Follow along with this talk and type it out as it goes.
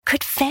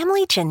Could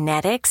family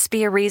genetics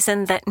be a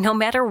reason that no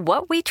matter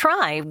what we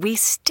try, we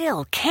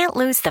still can't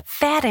lose the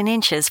fat and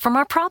inches from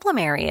our problem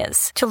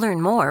areas? To learn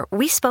more,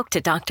 we spoke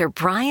to Dr.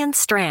 Brian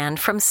Strand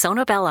from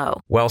Sonobello.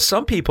 While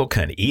some people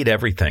can eat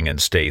everything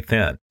and stay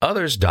thin,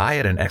 others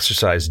diet and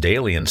exercise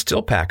daily and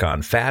still pack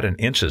on fat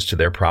and inches to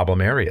their problem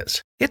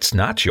areas. It's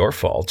not your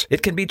fault.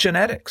 It can be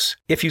genetics.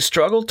 If you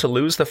struggle to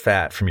lose the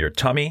fat from your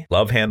tummy,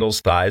 love handles,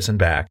 thighs, and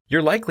back,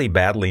 you're likely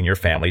battling your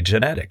family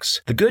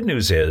genetics. The good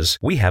news is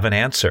we have an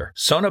answer.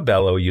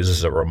 Sonobello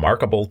uses a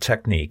remarkable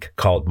technique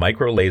called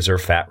microlaser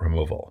fat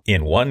removal.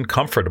 In one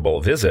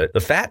comfortable visit,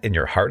 the fat in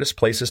your hardest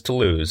places to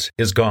lose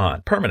is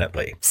gone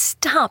permanently.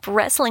 Stop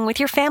wrestling with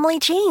your family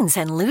genes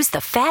and lose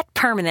the fat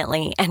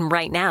permanently. And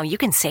right now, you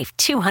can save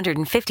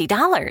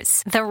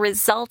 $250. The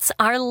results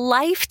are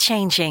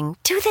life-changing.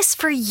 Do this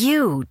for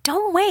you.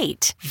 Don't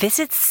wait.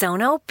 Visit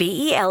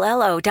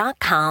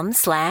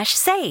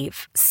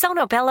sonobello.com/save.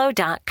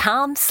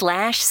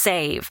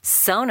 sonobello.com/save.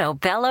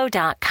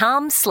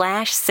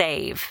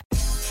 sonobello.com/save.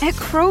 At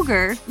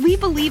Kroger, we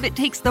believe it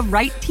takes the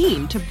right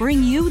team to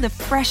bring you the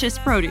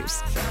freshest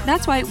produce.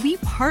 That's why we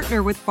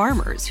partner with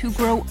farmers who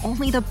grow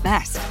only the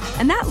best.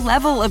 And that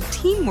level of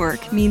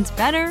teamwork means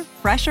better,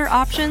 fresher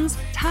options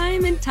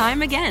time and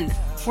time again.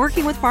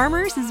 Working with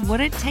farmers is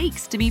what it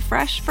takes to be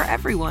fresh for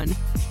everyone.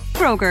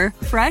 Kroger,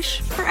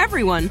 fresh for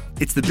everyone.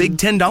 It's the big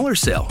 $10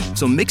 sale,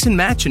 so mix and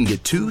match and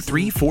get 2,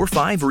 3, 4,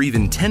 5, or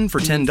even 10 for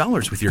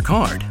 $10 with your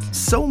card.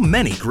 So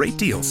many great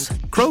deals.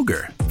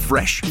 Kroger,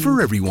 fresh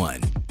for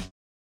everyone.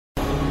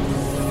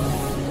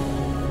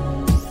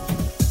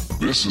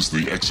 This is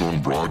the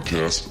X-Zone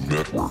Broadcast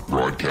Network,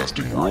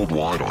 broadcasting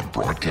worldwide on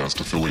broadcast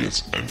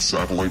affiliates and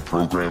satellite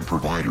program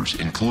providers,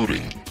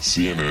 including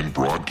CNN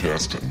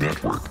Broadcast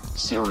Network,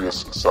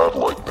 Sirius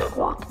Satellite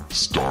Network,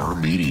 Star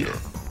Media,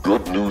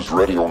 Good News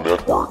Radio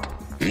Network,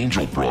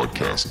 Angel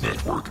Broadcast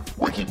Network,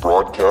 Wiki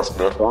Broadcast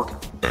Network,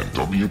 and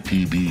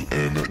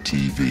WPBN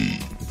TV.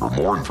 For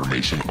more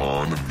information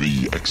on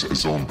the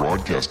X-Zone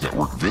Broadcast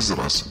Network, visit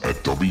us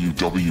at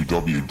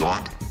www.xzbn.net.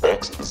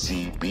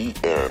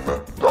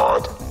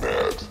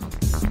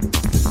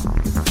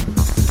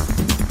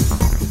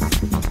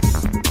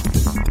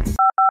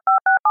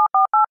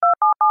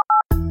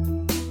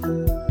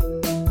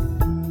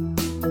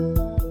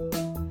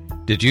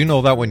 Did you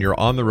know that when you're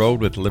on the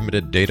road with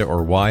limited data or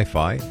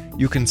Wi-Fi,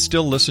 you can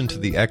still listen to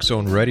the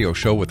X-Zone Radio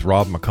Show with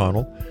Rob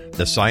McConnell,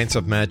 The Science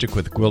of Magic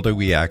with Gwilda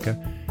Wiyaka,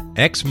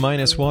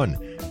 X-1,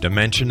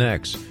 Dimension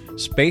X,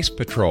 Space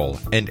Patrol,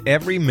 and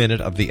every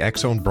minute of the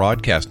X-Zone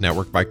Broadcast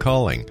Network by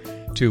calling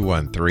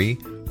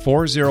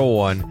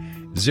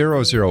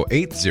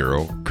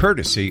 213-401-0080,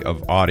 courtesy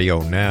of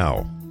Audio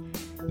Now.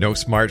 No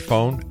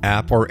smartphone,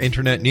 app, or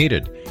internet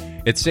needed.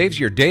 It saves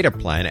your data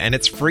plan, and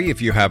it's free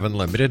if you have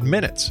unlimited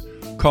minutes.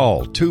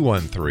 Call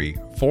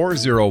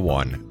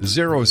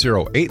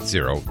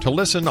 213-401-0080 to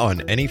listen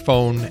on any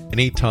phone,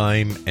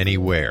 anytime,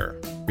 anywhere.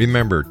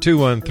 Remember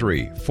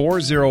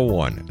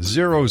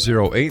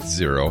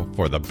 213-401-0080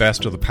 for the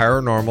best of the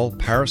paranormal,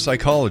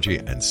 parapsychology,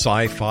 and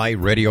sci-fi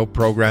radio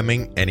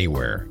programming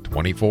anywhere,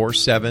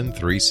 24/7,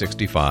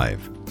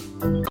 365.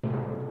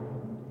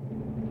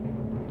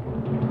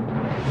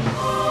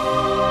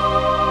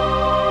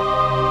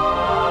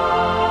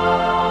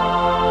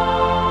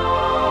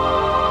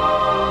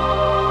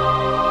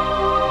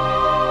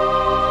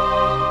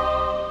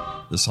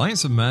 The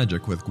Science of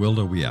Magic with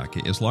Gwilda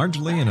Wiyaka is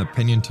largely an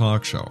opinion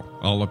talk show.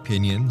 All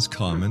opinions,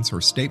 comments,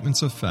 or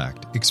statements of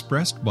fact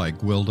expressed by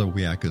Gwilda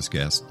Wiyaka's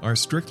guests are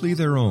strictly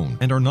their own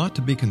and are not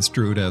to be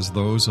construed as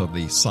those of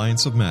the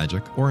Science of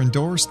Magic or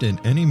endorsed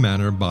in any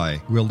manner by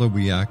Gwilda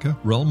Wiyaka,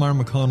 Relmar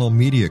McConnell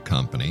Media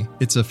Company,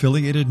 its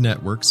affiliated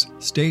networks,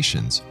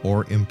 stations,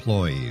 or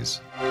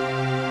employees.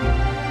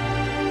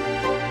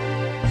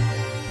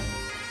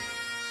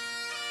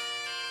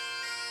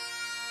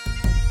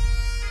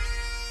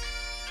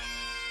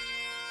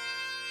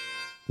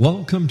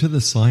 Welcome to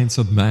the Science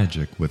of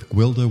Magic with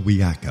Gwilda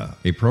Wiyaka,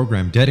 a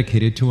program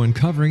dedicated to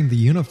uncovering the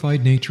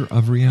unified nature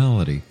of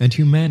reality and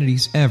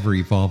humanity's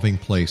ever-evolving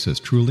place as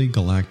truly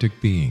galactic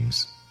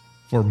beings.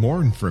 For more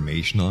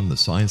information on the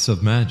Science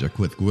of Magic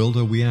with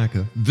Gwilda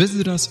Wiyaka,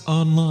 visit us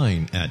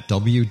online at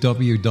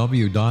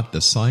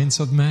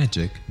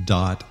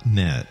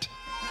www.thescienceofmagic.net.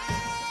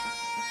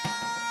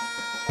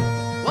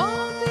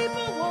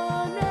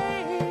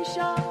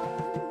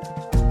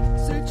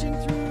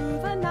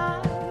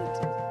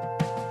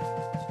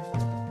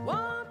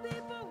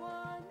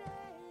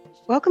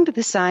 Welcome to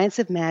the Science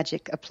of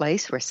Magic, a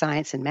place where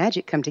science and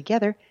magic come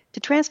together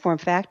to transform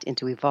fact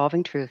into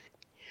evolving truth.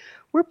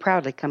 We're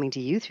proudly coming to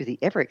you through the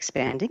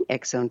ever-expanding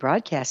X-Zone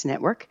Broadcast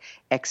Network,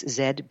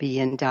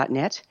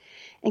 xzbn.net,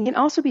 and can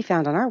also be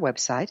found on our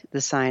website,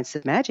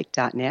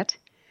 thescienceofmagic.net.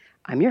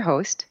 I'm your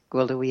host,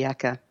 Gwilda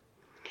Wiyaka.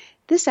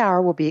 This hour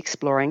we'll be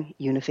exploring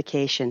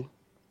unification.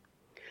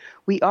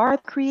 We are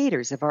the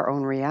creators of our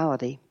own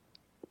reality.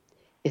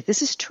 If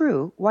this is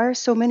true, why are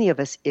so many of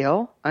us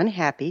ill,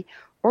 unhappy,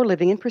 or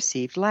living in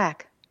perceived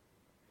lack?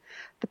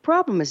 The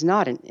problem is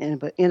not an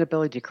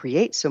inability to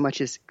create so much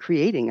as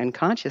creating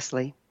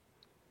unconsciously.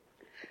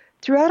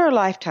 Throughout our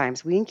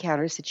lifetimes, we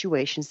encounter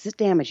situations that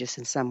damage us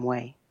in some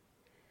way.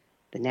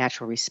 The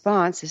natural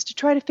response is to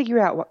try to figure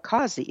out what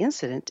caused the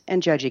incident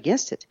and judge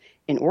against it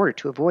in order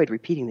to avoid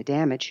repeating the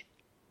damage.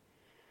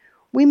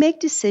 We make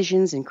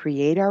decisions and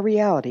create our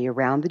reality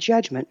around the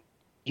judgment,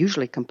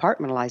 usually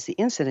compartmentalize the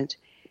incident,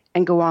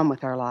 and go on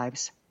with our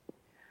lives.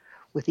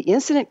 With the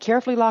incident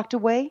carefully locked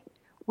away,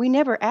 we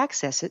never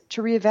access it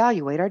to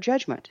reevaluate our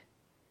judgment.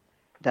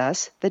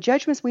 Thus, the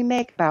judgments we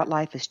make about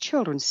life as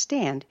children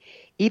stand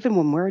even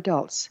when we're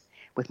adults,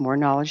 with more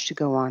knowledge to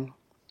go on.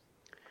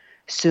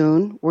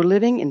 Soon, we're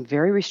living in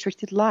very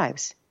restricted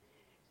lives,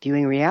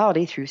 viewing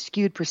reality through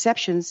skewed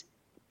perceptions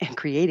and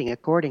creating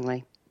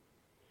accordingly.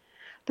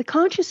 The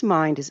conscious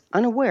mind is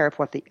unaware of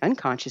what the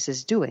unconscious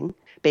is doing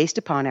based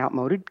upon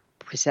outmoded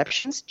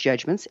perceptions,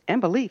 judgments,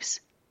 and beliefs.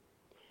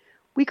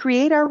 We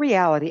create our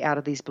reality out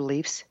of these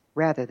beliefs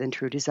rather than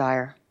true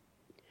desire.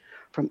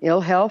 From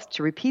ill health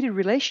to repeated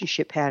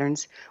relationship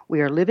patterns, we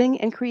are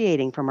living and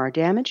creating from our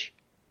damage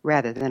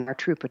rather than our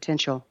true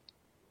potential.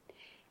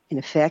 In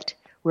effect,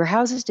 we're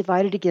houses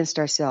divided against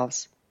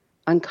ourselves,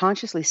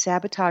 unconsciously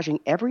sabotaging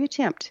every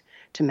attempt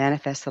to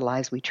manifest the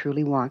lives we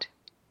truly want.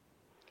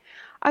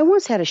 I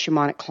once had a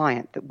shamanic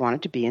client that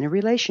wanted to be in a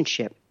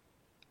relationship,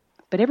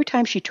 but every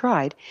time she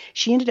tried,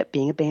 she ended up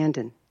being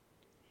abandoned.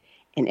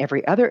 In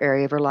every other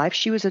area of her life,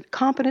 she was a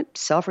competent,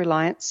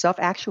 self-reliant,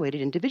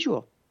 self-actuated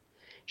individual.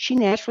 She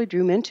naturally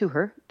drew men to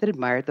her that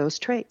admired those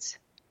traits.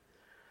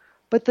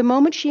 But the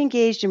moment she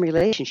engaged in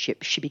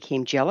relationships, she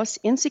became jealous,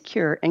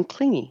 insecure, and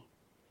clingy.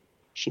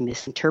 She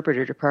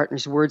misinterpreted her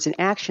partner's words and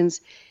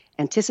actions,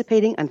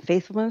 anticipating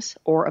unfaithfulness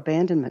or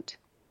abandonment.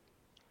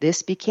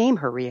 This became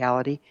her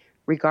reality,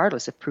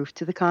 regardless of proof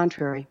to the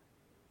contrary.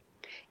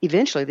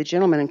 Eventually, the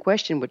gentleman in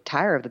question would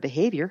tire of the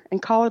behavior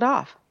and call it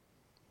off.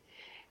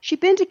 She'd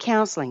been to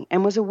counseling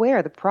and was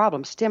aware the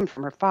problem stemmed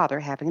from her father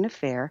having an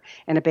affair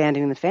and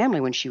abandoning the family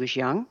when she was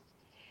young.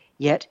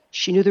 Yet, though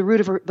she knew the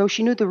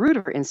root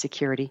of her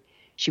insecurity,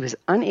 she was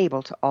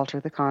unable to alter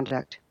the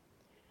conduct.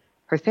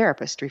 Her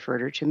therapist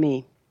referred her to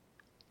me.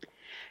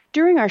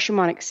 During our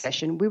shamanic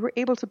session, we were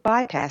able to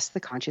bypass the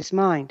conscious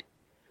mind.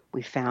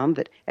 We found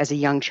that as a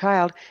young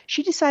child,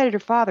 she decided her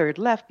father had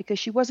left because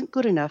she wasn't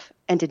good enough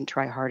and didn't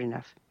try hard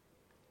enough.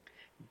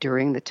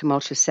 During the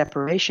tumultuous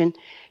separation,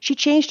 she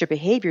changed her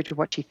behavior to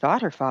what she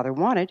thought her father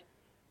wanted,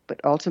 but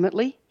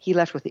ultimately he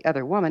left with the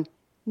other woman,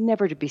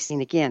 never to be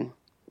seen again.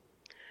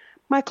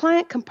 My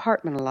client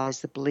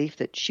compartmentalized the belief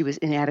that she was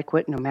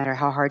inadequate no matter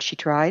how hard she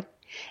tried,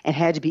 and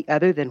had to be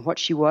other than what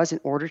she was in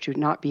order to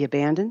not be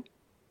abandoned.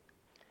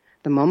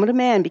 The moment a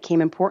man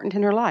became important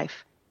in her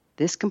life,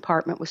 this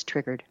compartment was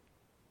triggered.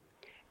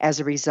 As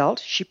a result,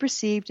 she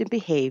perceived and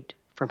behaved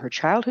from her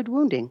childhood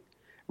wounding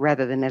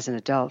rather than as an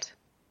adult.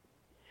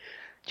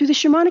 Through the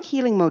shamanic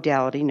healing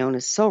modality known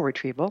as soul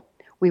retrieval,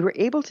 we were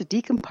able to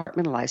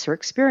decompartmentalize her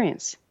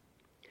experience.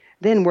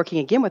 Then, working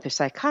again with her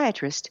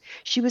psychiatrist,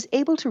 she was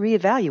able to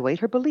reevaluate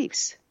her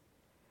beliefs.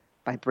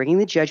 By bringing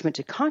the judgment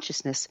to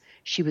consciousness,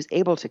 she was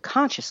able to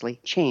consciously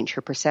change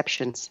her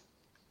perceptions.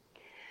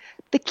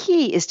 The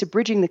key is to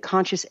bridging the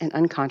conscious and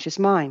unconscious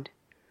mind.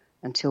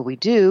 Until we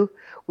do,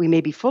 we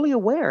may be fully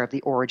aware of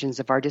the origins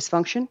of our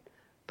dysfunction,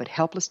 but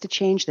helpless to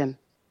change them.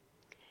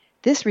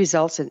 This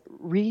results in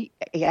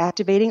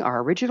reactivating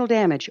our original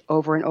damage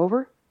over and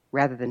over,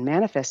 rather than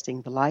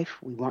manifesting the life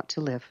we want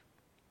to live.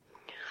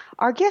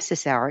 Our guest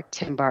this hour,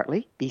 Tim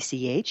Bartley,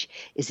 BCH,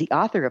 is the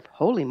author of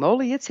Holy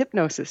Moly, It's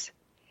Hypnosis.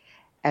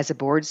 As a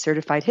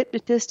board-certified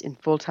hypnotist in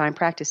full-time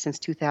practice since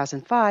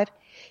 2005,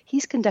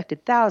 he's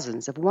conducted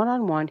thousands of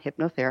one-on-one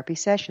hypnotherapy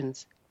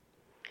sessions.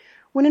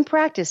 When in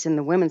practice in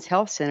the Women's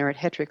Health Center at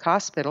Hetrick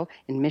Hospital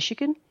in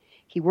Michigan,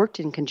 he worked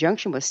in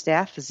conjunction with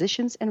staff,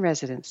 physicians, and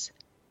residents.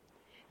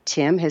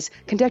 Tim has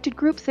conducted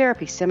group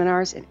therapy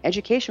seminars and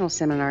educational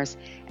seminars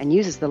and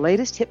uses the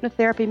latest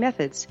hypnotherapy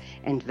methods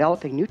in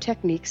developing new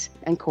techniques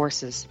and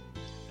courses.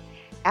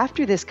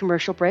 After this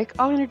commercial break,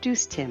 I'll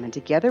introduce Tim, and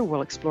together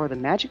we'll explore the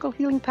magical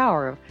healing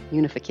power of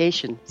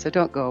unification, so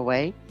don't go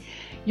away.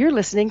 You're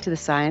listening to The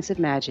Science of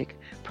Magic.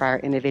 Prior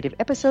innovative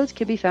episodes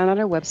can be found on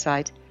our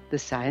website,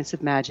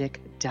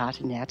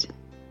 thescienceofmagic.net.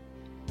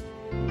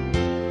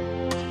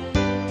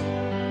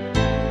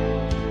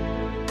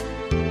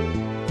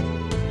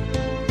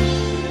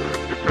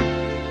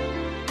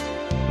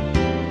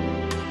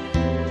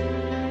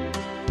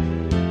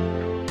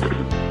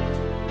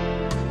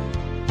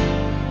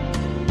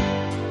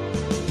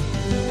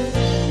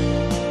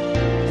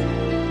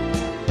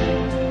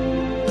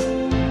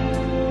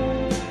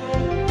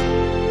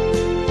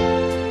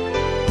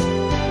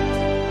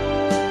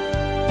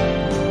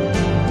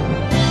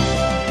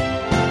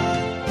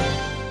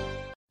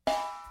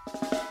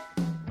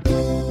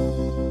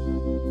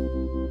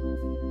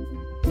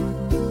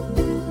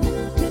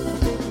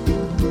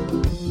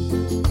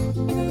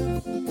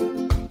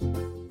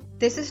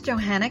 This is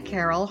Johanna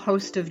Carroll,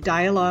 host of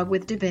Dialogue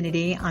with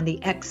Divinity on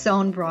the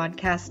X-Zone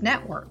Broadcast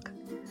Network.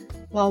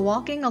 While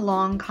walking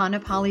along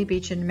Kaanapali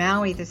Beach in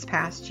Maui this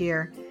past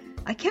year,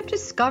 I kept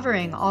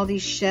discovering all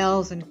these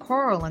shells and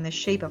coral in the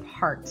shape of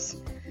hearts.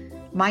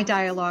 My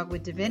dialogue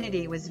with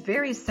divinity was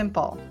very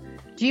simple.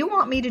 Do you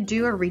want me to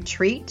do a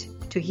retreat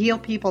to heal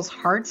people's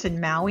hearts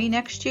in Maui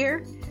next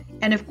year?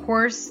 And of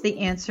course, the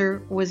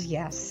answer was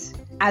yes.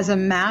 As a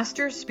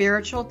master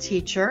spiritual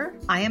teacher,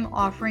 I am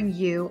offering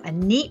you a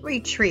neat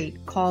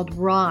retreat called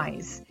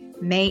Rise,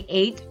 May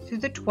 8th through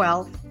the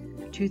 12th,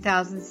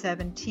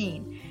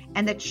 2017,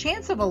 and the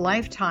chance of a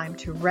lifetime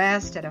to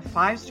rest at a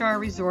 5-star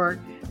resort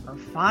for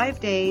 5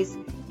 days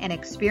and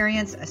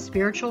experience a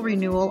spiritual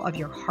renewal of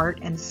your heart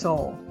and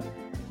soul.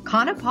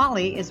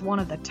 Kaanapali is one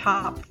of the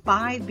top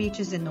 5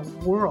 beaches in the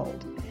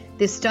world.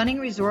 This stunning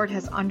resort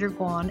has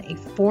undergone a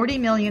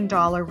 $40 million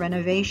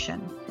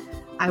renovation.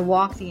 I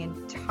walked the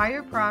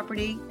entire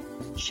property,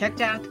 checked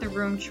out the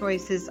room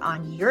choices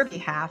on your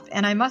behalf,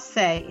 and I must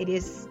say it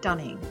is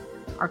stunning.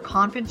 Our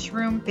conference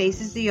room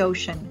faces the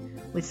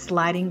ocean with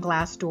sliding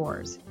glass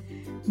doors.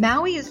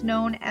 Maui is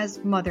known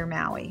as Mother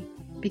Maui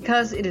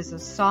because it is a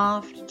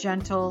soft,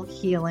 gentle,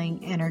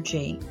 healing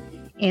energy.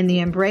 In the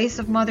embrace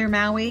of Mother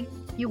Maui,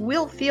 you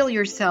will feel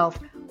yourself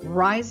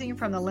rising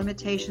from the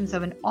limitations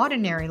of an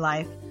ordinary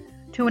life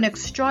to an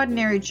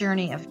extraordinary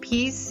journey of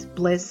peace,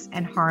 bliss,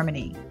 and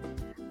harmony,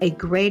 a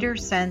greater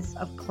sense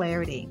of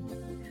clarity.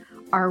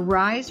 Our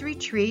Rise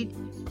retreat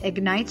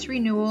ignites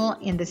renewal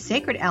in the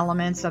sacred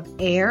elements of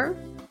air,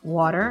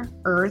 water,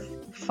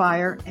 earth,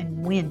 fire,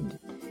 and wind.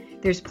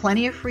 There's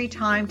plenty of free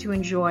time to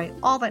enjoy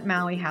all that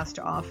Maui has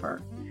to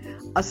offer.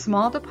 A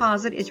small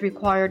deposit is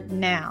required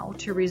now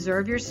to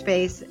reserve your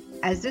space,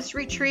 as this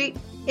retreat,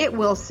 it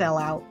will sell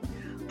out.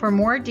 For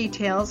more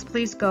details,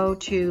 please go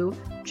to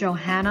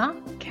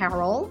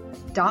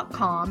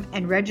johannacarroll.com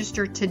and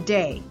register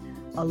today.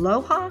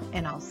 Aloha,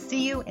 and I'll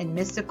see you in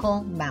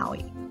mystical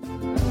Maui.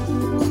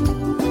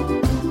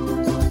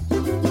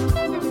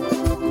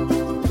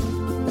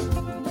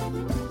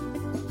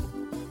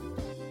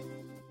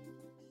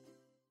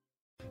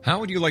 How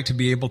would you like to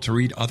be able to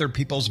read other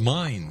people's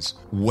minds?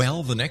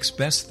 Well, the next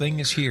best thing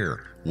is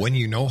here. When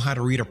you know how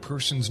to read a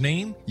person's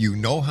name, you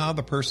know how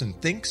the person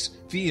thinks,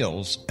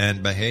 feels,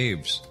 and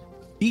behaves.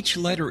 Each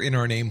letter in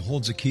our name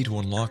holds a key to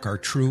unlock our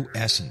true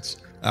essence.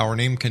 Our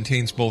name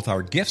contains both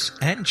our gifts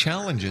and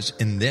challenges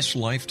in this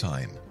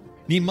lifetime.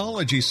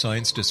 Nemology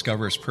science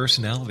discovers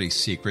personality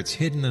secrets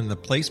hidden in the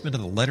placement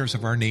of the letters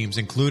of our names,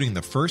 including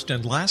the first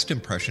and last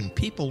impression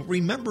people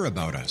remember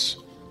about us.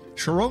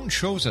 Sharon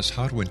shows us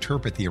how to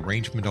interpret the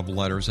arrangement of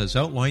letters as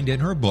outlined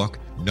in her book,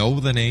 Know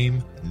the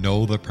Name,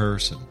 Know the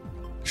Person.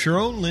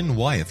 Sharon Lynn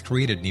Wyeth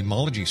created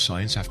Nemology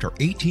science after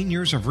 18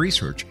 years of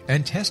research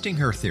and testing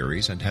her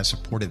theories, and has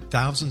supported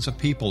thousands of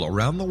people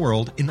around the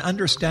world in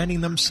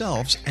understanding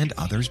themselves and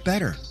others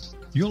better.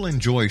 You'll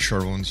enjoy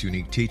Sharon's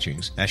unique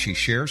teachings as she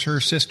shares her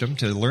system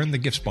to learn the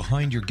gifts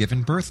behind your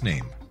given birth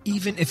name.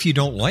 Even if you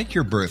don't like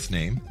your birth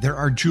name, there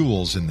are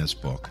jewels in this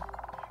book.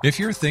 If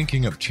you're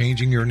thinking of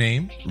changing your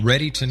name,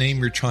 ready to name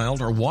your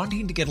child, or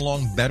wanting to get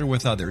along better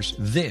with others,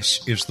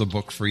 this is the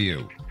book for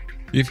you.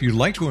 If you'd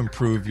like to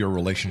improve your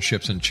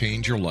relationships and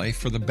change your life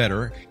for the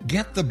better,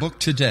 get the book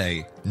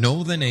today,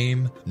 Know the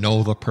Name,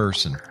 Know the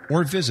Person,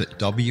 or visit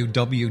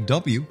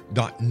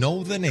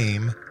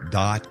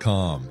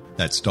www.knowthename.com.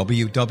 That's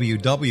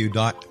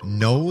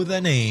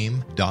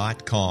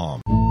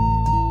www.knowthename.com.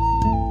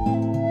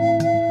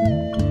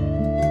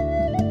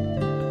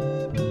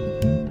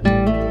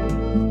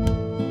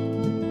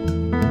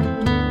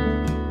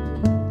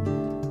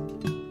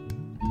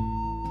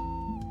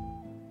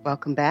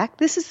 Welcome back.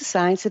 This is The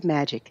Science of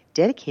Magic,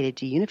 dedicated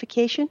to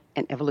unification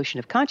and evolution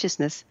of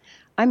consciousness.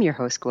 I'm your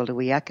host, Gwilda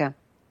Wiyaka.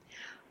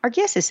 Our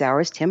guest this hour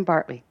is Tim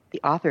Bartley,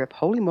 the author of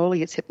Holy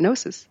Moly, It's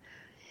Hypnosis.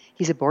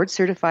 He's a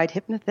board-certified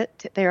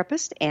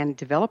hypnotherapist and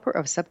developer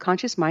of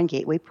subconscious mind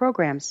gateway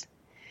programs.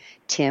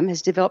 Tim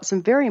has developed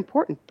some very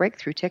important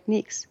breakthrough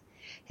techniques.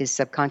 His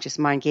subconscious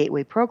mind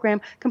gateway program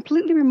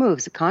completely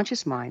removes the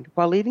conscious mind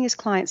while leaving his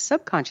client's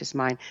subconscious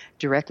mind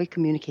directly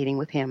communicating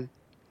with him.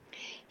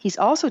 He's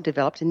also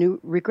developed a new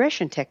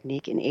regression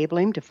technique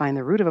enabling him to find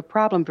the root of a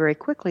problem very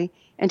quickly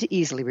and to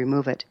easily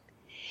remove it.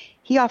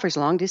 He offers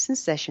long-distance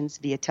sessions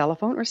via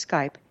telephone or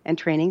Skype, and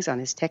trainings on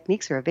his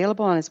techniques are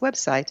available on his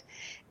website,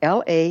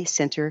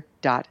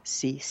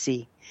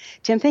 lacenter.cc.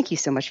 Tim, thank you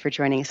so much for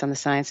joining us on The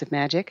Science of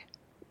Magic.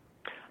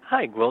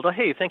 Hi, Gwilda.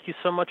 Hey, thank you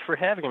so much for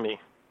having me.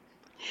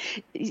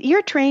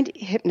 You're a trained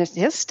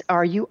hypnotist.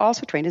 Are you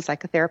also trained in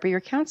psychotherapy or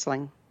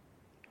counseling?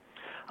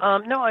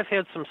 No, I've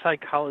had some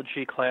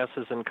psychology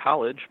classes in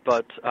college,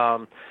 but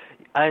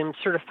I'm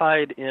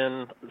certified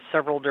in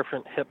several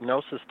different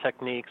hypnosis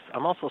techniques.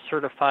 I'm also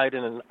certified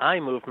in an eye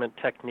movement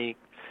technique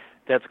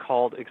that's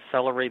called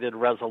accelerated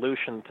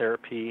resolution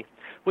therapy,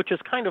 which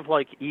is kind of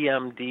like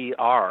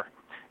EMDR.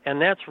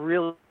 And that's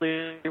really,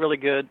 really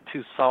good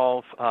to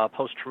solve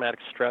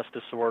post-traumatic stress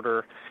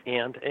disorder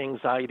and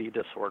anxiety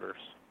disorders.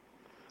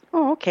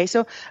 Oh, okay.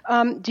 So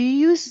do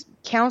you use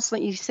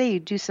counseling? You say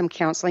you do some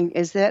counseling.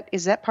 Is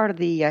that part of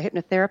the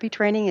hypnotherapy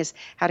training, is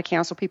how to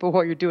counsel people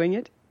while you're doing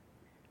it?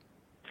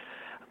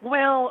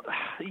 Well,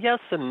 yes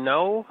and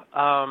no.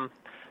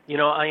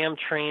 I am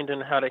trained in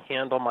how to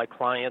handle my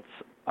clients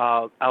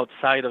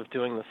outside of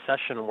doing the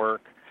session work.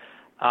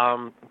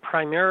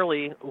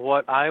 Primarily,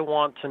 what I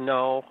want to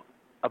know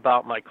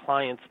about my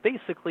clients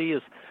basically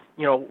is,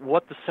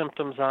 what the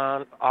symptoms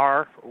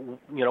are,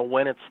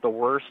 when it's the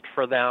worst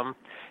for them.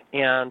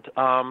 And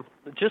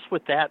just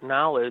with that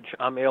knowledge,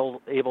 I'm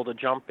able to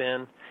jump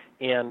in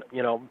and,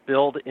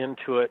 build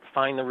into it,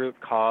 find the root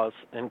cause,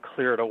 and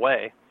clear it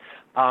away.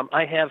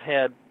 I have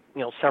had,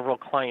 several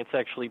clients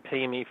actually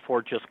pay me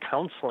for just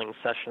counseling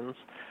sessions,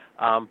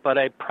 but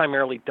I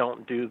primarily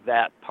don't do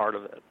that part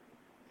of it.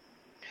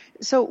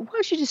 So why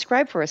don't you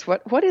describe for us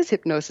what is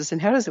hypnosis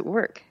and how does it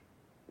work?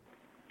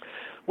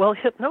 Well,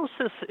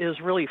 hypnosis is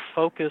really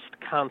focused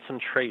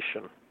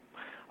concentration.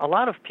 A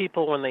lot of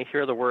people, when they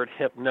hear the word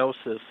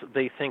hypnosis,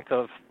 they think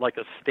of like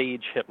a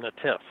stage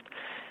hypnotist.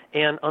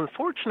 And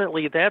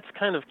unfortunately, that's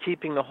kind of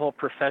keeping the whole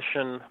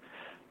profession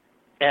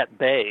at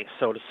bay,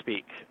 so to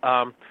speak.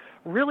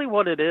 Really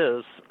what it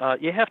is,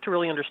 you have to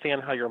really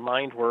understand how your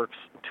mind works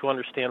to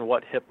understand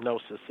what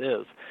hypnosis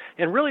is.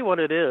 And really what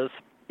it is,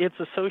 it's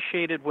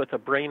associated with a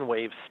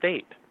brainwave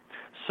state.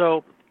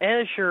 So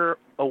as you're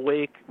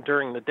awake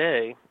during the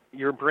day,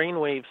 your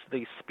brainwaves,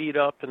 they speed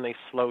up and they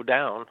slow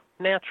down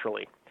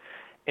naturally.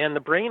 And the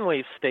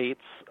brainwave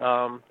states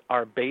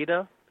are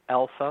beta,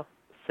 alpha,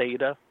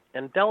 theta,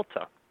 and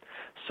delta.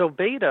 So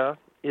beta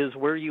is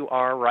where you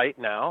are right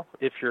now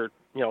if you're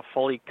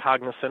fully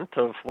cognizant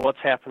of what's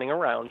happening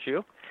around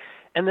you.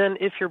 And then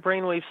if your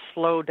brainwaves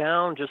slow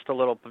down just a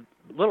little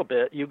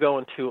bit, you go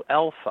into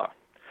alpha.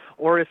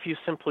 Or if you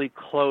simply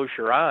close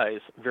your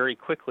eyes very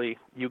quickly,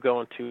 you go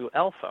into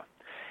alpha.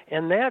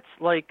 And that's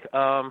like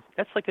a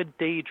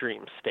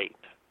daydream state.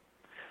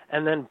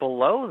 And then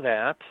below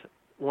that,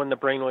 when the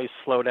brainwaves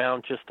slow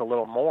down just a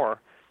little more,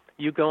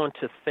 you go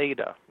into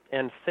theta.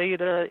 And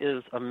theta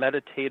is a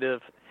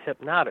meditative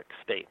hypnotic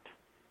state.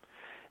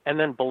 And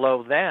then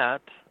below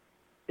that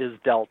is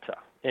delta,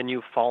 and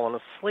you've fallen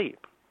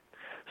asleep.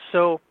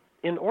 So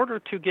in order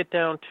to get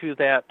down to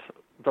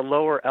the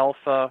lower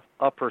alpha,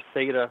 upper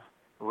theta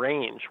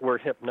range where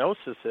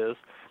hypnosis is,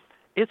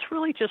 it's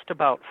really just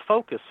about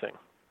focusing.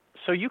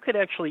 So you could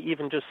actually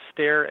even just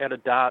stare at a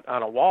dot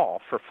on a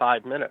wall for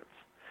 5 minutes,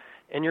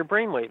 and your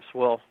brainwaves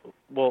will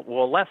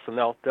lessen.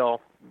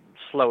 They'll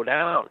slow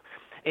down.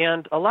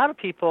 And a lot of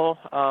people,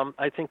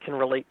 I think, can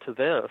relate to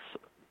this.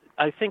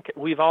 I think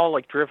we've all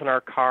driven our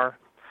car,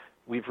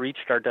 we've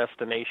reached our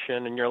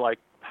destination, and you're like,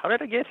 how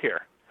did I get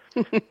here?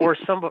 or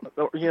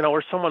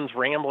someone's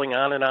rambling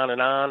on and on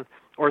and on.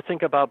 Or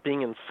think about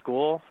being in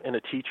school and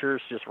a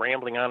teacher's just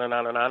rambling on and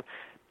on and on.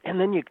 And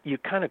then you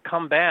kind of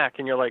come back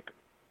and you're like,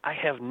 I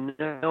have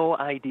no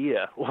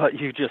idea what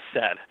you just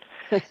said.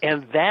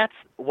 And that's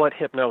what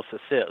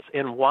hypnosis is.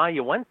 And why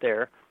you went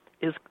there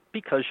is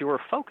because you were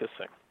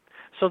focusing.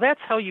 So that's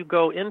how you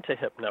go into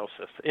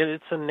hypnosis. And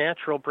it's a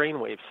natural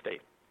brainwave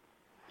state.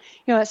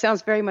 That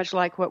sounds very much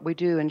like what we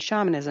do in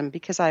shamanism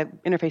because I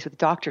interface with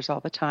doctors all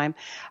the time.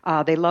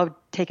 They love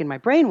taking my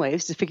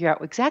brainwaves to figure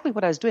out exactly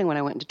what I was doing when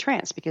I went into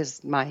trance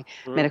because my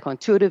medical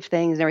intuitive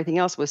things and everything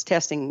else was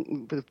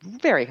testing with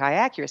very high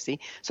accuracy.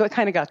 So it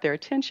kind of got their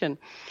attention.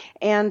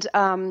 And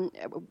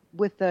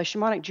with the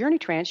shamanic journey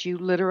trance, you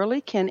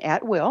literally can,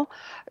 at will,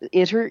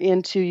 enter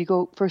into, you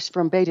go first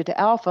from beta to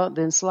alpha,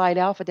 then slide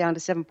alpha down to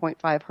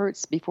 7.5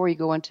 hertz before you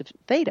go into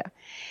theta.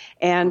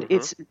 And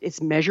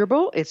it's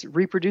measurable, it's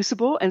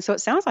reproducible, and so it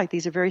sounds like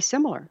these are very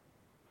similar.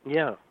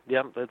 Yeah,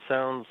 that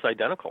sounds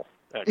identical,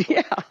 actually.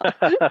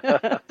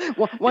 Yeah.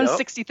 One's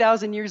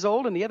 60,000 years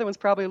old, and the other one's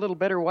probably a little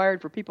better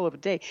wired for people of a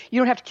day. You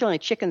don't have to kill any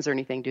chickens or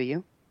anything, do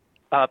you?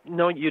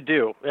 No, you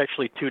do.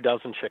 Actually,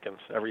 24 chickens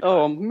every time.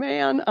 Oh,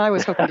 man. I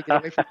was hoping to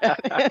get away from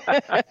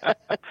that.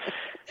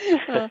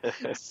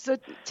 So,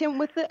 Tim,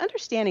 with the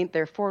understanding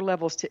there are 4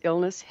 levels to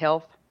illness,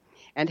 health,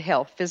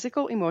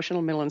 physical,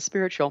 emotional, mental, and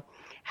spiritual,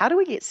 how do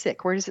we get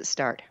sick? Where does it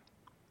start?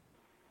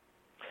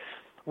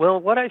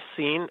 Well, what I've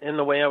seen in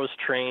the way I was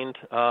trained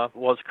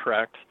was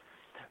correct.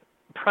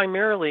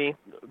 Primarily,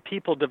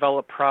 people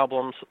develop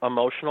problems,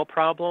 emotional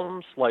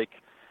problems like,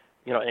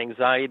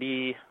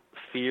 anxiety,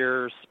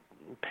 fears,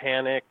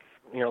 panic,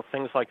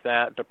 things like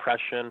that,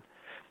 depression.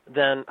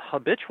 Then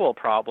habitual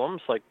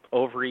problems like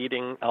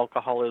overeating,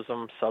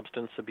 alcoholism,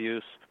 substance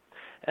abuse.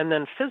 And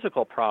then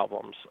physical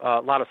problems,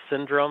 a lot of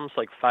syndromes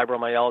like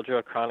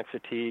fibromyalgia, chronic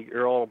fatigue,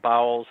 irritable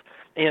bowels,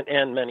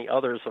 and many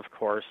others, of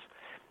course.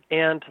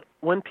 And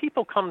when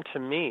people come to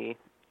me,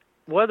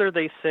 whether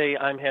they say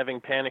I'm having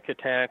panic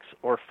attacks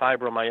or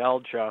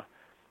fibromyalgia,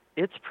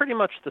 it's pretty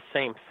much the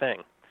same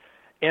thing.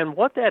 And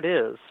what that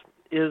is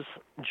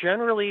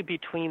generally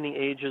between the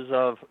ages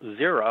of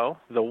 0,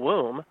 the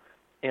womb,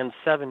 and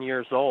 7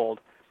 years old,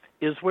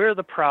 is where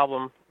the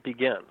problem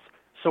begins.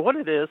 So what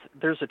it is,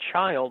 there's a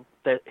child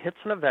that hits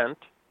an event.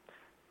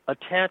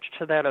 Attached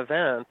to that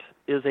event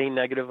is a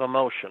negative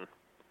emotion.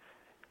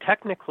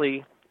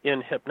 Technically,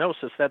 in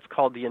hypnosis, that's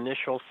called the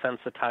initial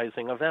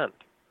sensitizing event.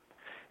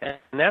 And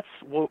that's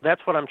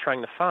what I'm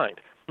trying to find.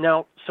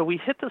 Now, so we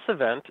hit this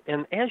event,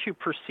 and as you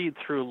proceed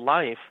through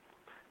life,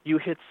 you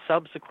hit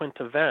subsequent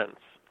events,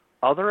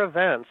 other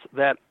events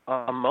that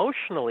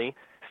emotionally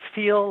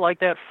feel like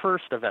that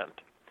first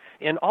event.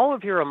 And all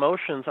of your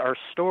emotions are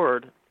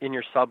stored in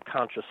your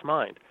subconscious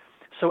mind.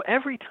 So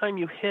every time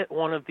you hit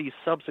one of these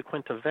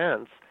subsequent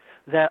events,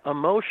 that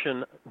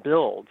emotion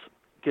builds,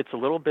 gets a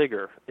little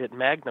bigger, it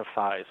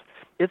magnifies.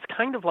 It's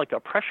kind of like a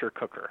pressure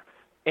cooker.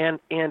 And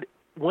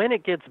when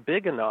it gets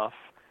big enough,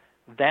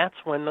 that's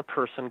when the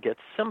person gets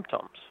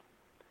symptoms.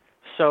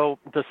 So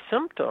the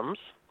symptoms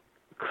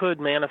could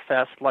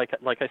manifest, like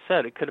I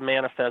said, it could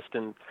manifest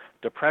in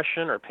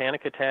depression or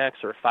panic attacks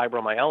or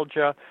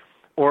fibromyalgia,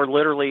 or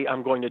literally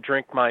I'm going to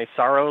drink my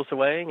sorrows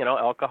away,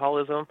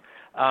 alcoholism.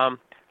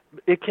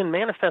 It can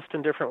manifest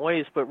in different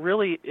ways, but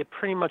really it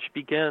pretty much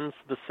begins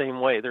the same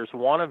way. There's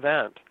one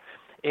event,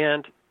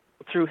 and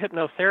through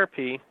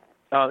hypnotherapy,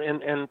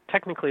 and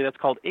technically that's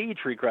called age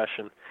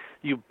regression,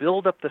 you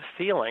build up the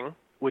feeling,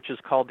 which is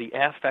called the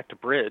affect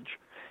bridge,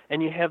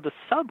 and you have the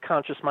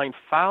subconscious mind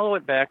follow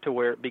it back to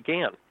where it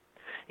began.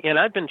 And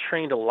I've been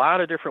trained a lot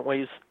of different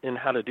ways in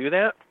how to do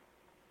that,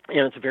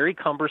 and it's very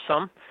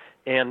cumbersome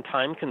and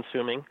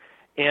time-consuming,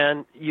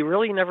 and you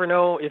really never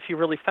know if you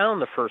really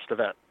found the first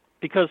event.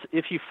 Because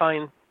if you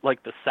find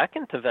like the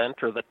second event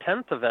or the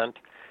 10th event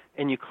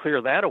and you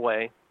clear that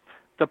away,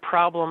 the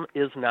problem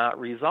is not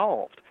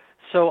resolved.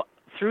 So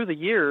through the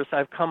years,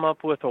 I've come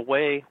up with a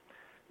way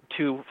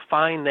to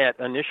find that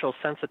initial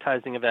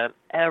sensitizing event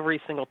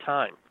every single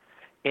time.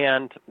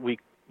 And we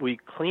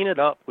clean it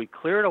up, we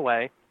clear it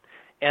away,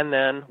 and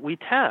then we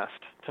test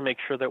to make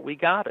sure that we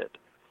got it.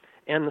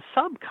 And the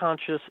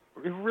subconscious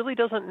really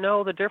doesn't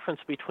know the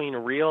difference between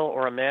real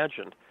or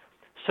imagined.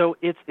 So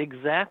it's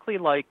exactly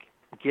like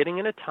getting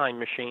in a time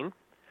machine,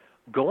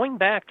 going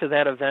back to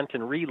that event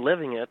and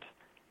reliving it,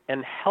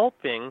 and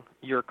helping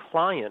your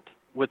client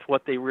with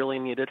what they really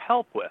needed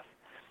help with.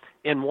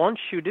 And once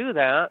you do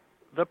that,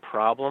 the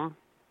problem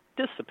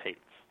dissipates.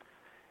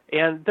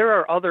 And there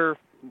are other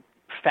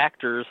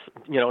factors,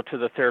 to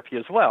the therapy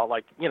as well.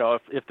 Like,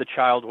 if the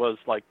child was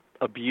like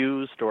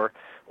abused or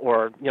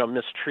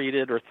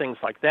mistreated or things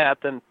like that,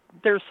 then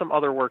there's some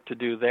other work to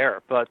do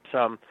there. But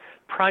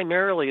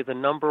primarily the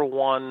number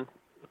one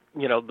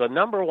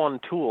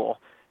tool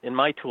in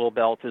my tool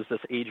belt is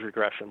this age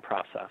regression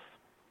process.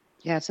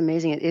 Yeah, it's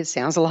amazing. It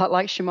sounds a lot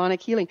like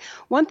shamanic healing.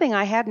 One thing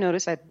I have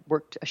noticed, I've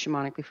worked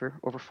shamanically for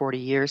over 40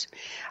 years.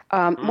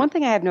 One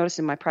thing I have noticed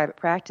in my private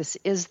practice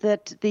is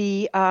that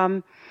the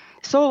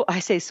soul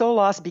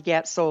loss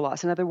begats soul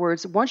loss. In other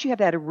words, once you have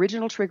that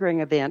original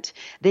triggering event,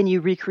 then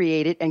you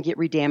recreate it and get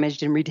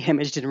redamaged and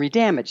redamaged and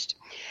redamaged.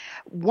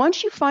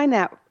 Once you find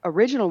that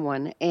original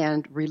one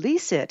and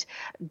release it,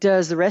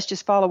 does the rest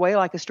just fall away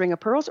like a string of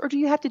pearls, or do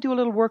you have to do a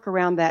little work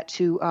around that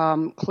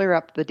to clear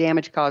up the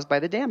damage caused by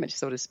the damage,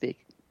 so to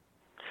speak?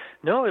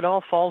 No, it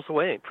all falls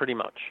away pretty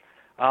much.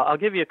 I'll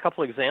give you a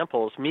couple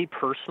examples. Me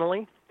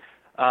personally,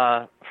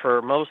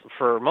 for most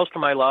of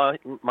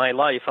my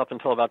life up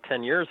until about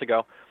 10 years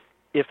ago,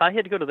 if I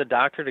had to go to the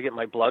doctor to get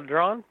my blood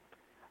drawn,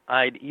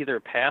 I'd either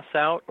pass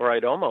out or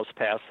I'd almost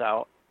pass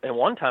out. And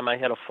one time I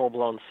had a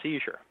full-blown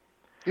seizure.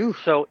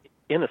 Oof. So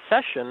in a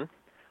session,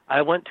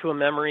 I went to a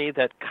memory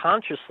that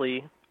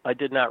consciously I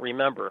did not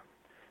remember.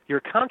 Your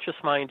conscious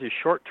mind is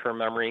short-term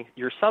memory.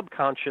 Your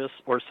subconscious,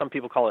 or some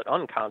people call it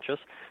unconscious,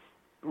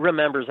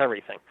 remembers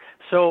everything.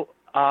 So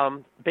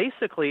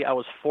basically, I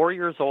was 4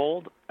 years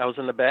old. I was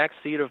in the back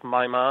seat of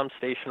my mom's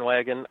station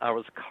wagon. I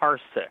was car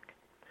sick.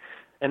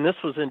 And this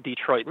was in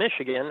Detroit,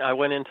 Michigan. I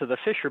went into the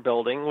Fisher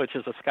Building, which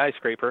is a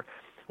skyscraper,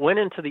 went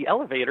into the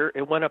elevator.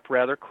 It went up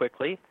rather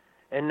quickly.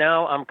 And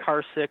now I'm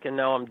car sick, and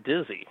now I'm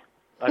dizzy.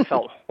 I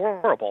felt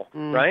horrible,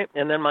 right?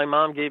 And then my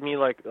mom gave me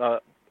like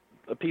a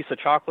piece of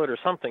chocolate or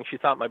something. She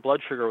thought my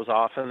blood sugar was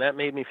off, and that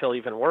made me feel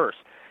even worse.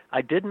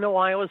 I didn't know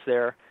why I was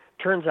there.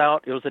 Turns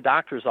out it was a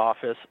doctor's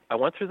office. I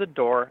went through the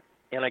door,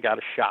 and I got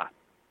a shot.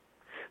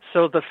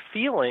 So the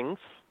feelings,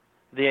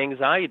 the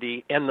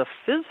anxiety, and the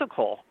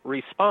physical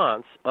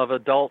response of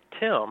adult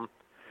Tim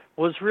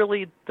was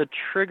really the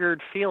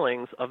triggered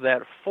feelings of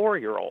that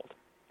 4-year-old.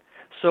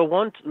 So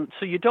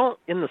you don't,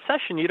 in the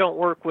session, you don't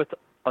work with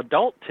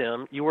adult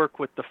Tim, you work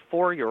with the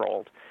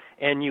 4-year-old,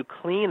 and you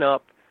clean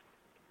up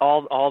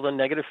all the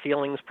negative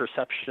feelings,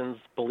 perceptions,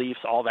 beliefs,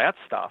 all that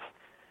stuff.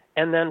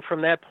 And then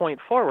from that point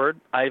forward,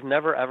 I've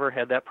never, ever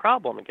had that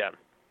problem again.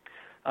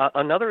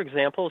 Another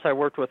example is I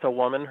worked with a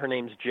woman, her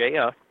name's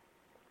Jaya.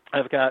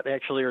 I've got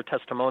actually her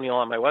testimonial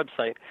on my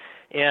website.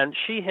 And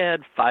she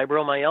had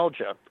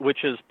fibromyalgia,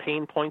 which is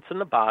pain points in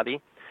the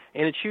body,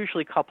 and it's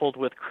usually coupled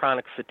with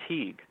chronic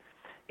fatigue.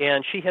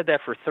 And she had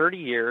that for 30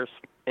 years,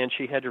 and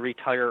she had to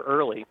retire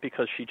early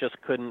because she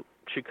couldn't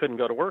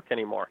go to work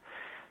anymore.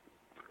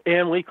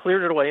 And we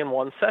cleared it away in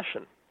one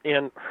session.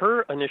 And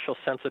her initial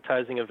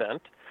sensitizing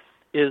event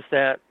is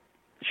that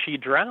she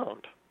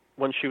drowned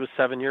when she was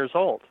 7 years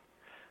old.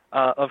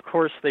 Of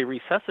course, they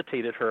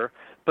resuscitated her,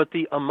 but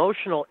the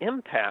emotional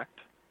impact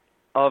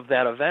of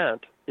that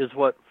event is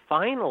what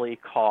finally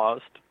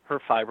caused her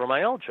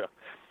fibromyalgia.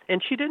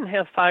 And she didn't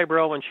have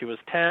fibro when she was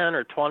 10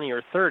 or 20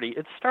 or 30.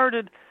 It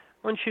started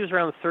when she was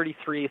around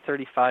 33,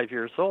 35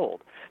 years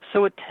old.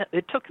 So it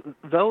took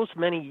those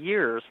many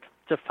years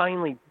to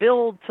finally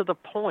build to the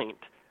point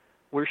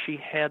where she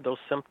had those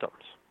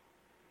symptoms.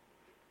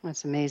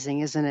 That's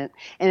amazing, isn't it?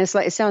 And it's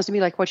like, it sounds to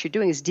me like what you're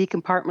doing is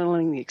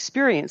decompartmentalizing the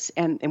experience,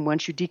 and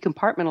once you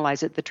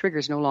decompartmentalize it, the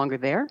trigger's no longer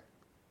there?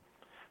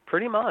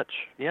 Pretty much,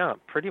 yeah,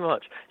 pretty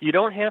much. You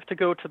don't have to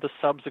go to the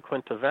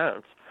subsequent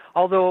events.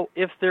 Although,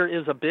 if there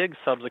is a big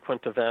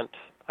subsequent event,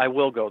 I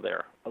will go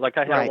there. Like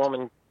I had a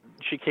woman,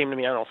 she came to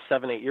me, I don't know,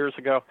 7-8 years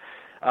ago.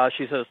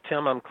 She says,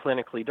 Tim, I'm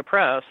clinically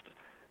depressed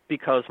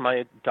because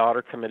my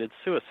daughter committed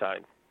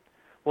suicide.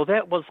 Well,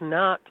 that was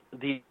not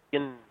the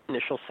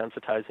initial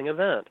sensitizing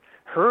event.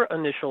 Her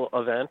initial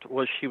event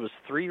was she was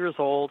 3 years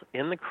old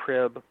in the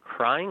crib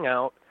crying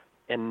out,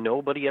 and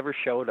nobody ever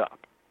showed up.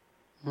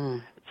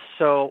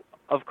 So,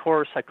 of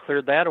course, I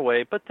cleared that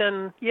away. But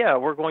then, yeah,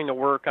 we're going to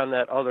work on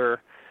that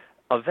other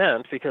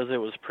event because it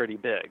was pretty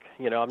big.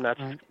 I'm not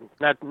just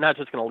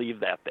going to leave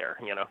that there.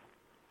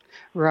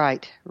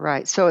 Right.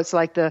 So it's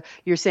like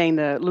you're saying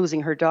the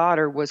losing her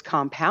daughter was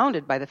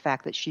compounded by the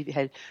fact that she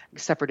had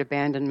suffered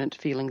abandonment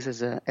feelings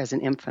as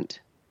an infant.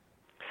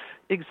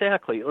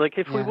 Exactly. Like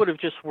if we would have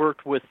just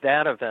worked with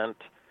that event,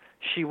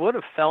 she would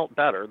have felt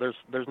better.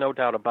 There's no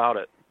doubt about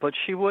it. But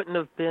she wouldn't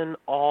have been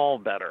all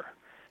better.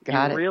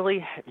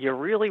 You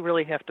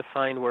really have to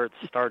find where it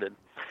started.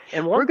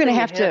 And we're going to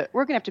have to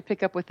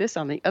pick up with this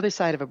on the other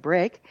side of a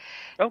break.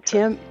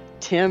 Okay.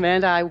 Tim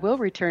and I will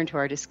return to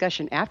our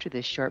discussion after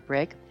this short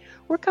break.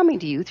 We're coming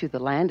to you through the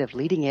land of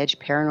leading-edge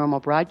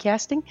paranormal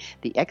broadcasting,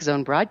 the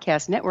X-Zone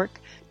Broadcast Network.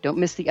 Don't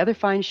miss the other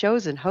fine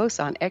shows and hosts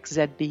on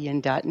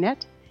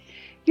xzbn.net.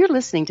 You're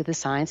listening to The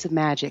Science of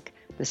Magic,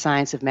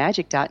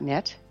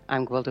 thescienceofmagic.net.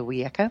 I'm Gwilda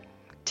Wiyaka.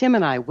 Tim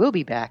and I will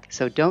be back,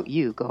 so don't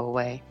you go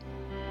away.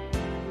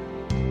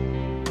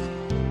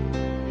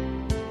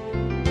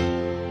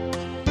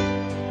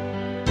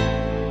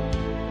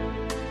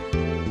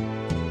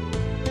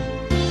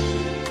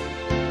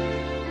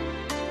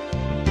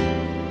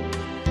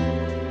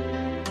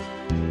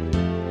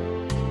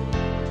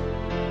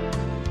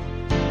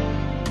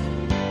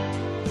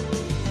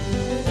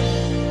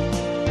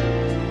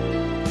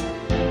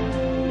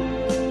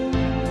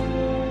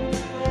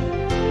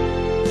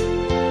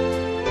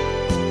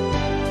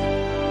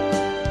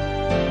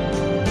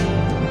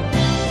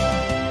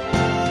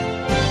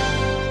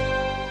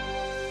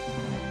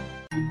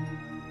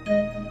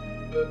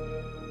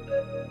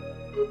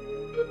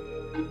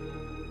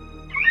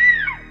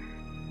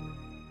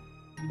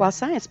 While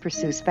science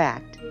pursues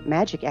fact,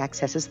 magic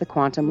accesses the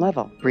quantum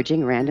level,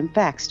 bridging random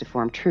facts to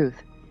form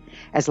truth.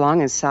 As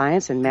long as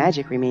science and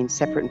magic remain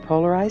separate and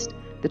polarized,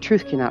 the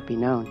truth cannot be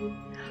known.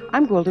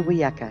 I'm Gwilda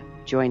Wiyaka.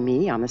 Join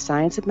me on the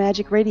Science of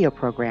Magic radio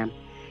program,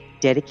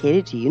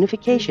 dedicated to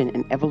unification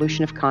and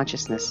evolution of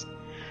consciousness.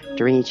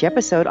 During each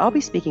episode, I'll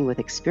be speaking with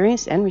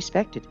experienced and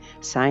respected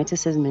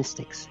scientists and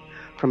mystics.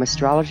 From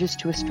astrologers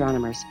to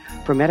astronomers,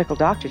 from medical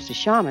doctors to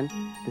shaman,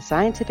 the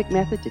scientific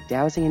method to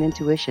dowsing and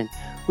intuition,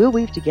 we'll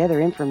weave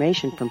together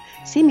information from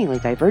seemingly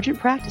divergent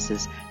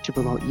practices to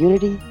promote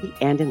unity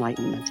and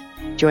enlightenment.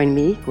 Join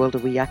me,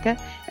 Gwilda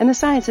Wiyaka, and the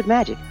Science of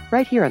Magic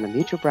right here on the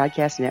Mutual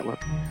Broadcast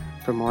Network.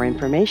 For more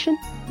information,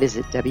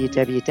 visit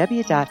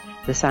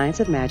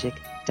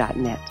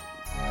www.thescienceofmagic.net.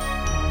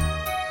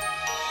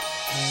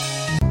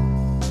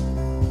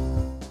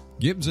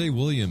 Gibbs A.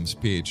 Williams,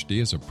 Ph.D.,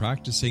 is a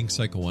practicing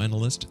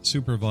psychoanalyst,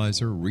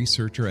 supervisor,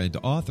 researcher, and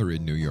author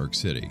in New York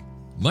City.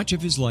 Much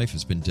of his life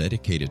has been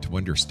dedicated to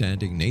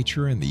understanding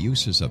nature and the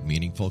uses of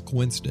meaningful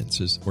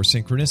coincidences or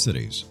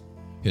synchronicities.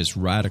 His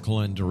radical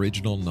and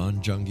original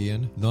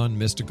non-Jungian,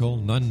 non-mystical,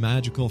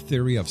 non-magical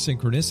theory of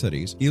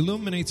synchronicities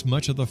illuminates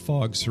much of the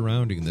fog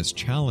surrounding this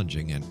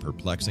challenging and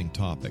perplexing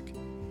topic.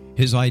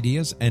 His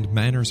ideas and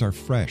manners are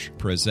fresh,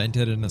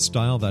 presented in a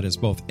style that is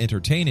both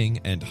entertaining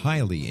and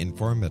highly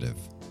informative.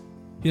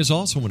 He is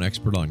also an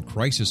expert on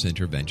crisis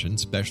intervention,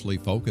 specially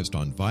focused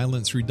on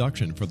violence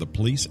reduction for the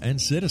police and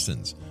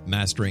citizens,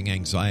 mastering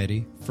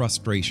anxiety,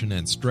 frustration,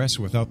 and stress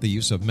without the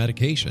use of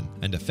medication,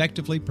 and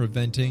effectively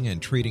preventing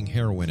and treating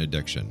heroin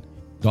addiction.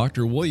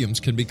 Dr.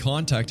 Williams can be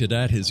contacted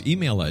at his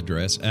email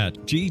address at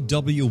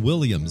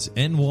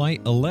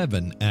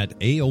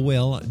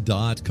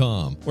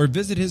gwwilliamsny11@aol.com or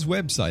visit his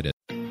website at...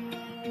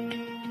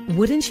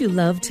 Wouldn't you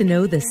love to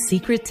know the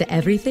secret to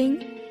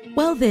everything?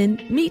 Well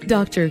then, meet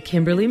Dr.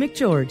 Kimberly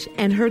McGeorge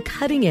and her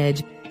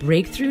cutting-edge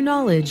breakthrough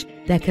knowledge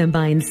that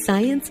combines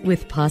science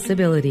with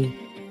possibility.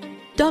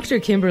 Dr.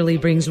 Kimberly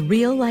brings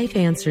real-life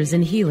answers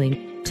and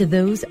healing to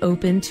those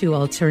open to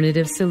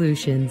alternative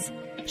solutions.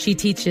 She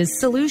teaches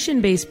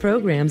solution-based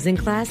programs and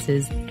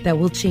classes that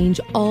will change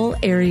all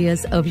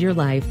areas of your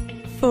life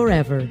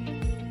forever.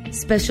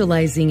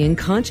 Specializing in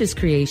conscious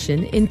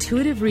creation,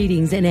 intuitive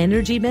readings, and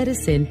energy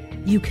medicine,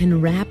 you can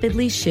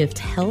rapidly shift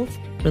health,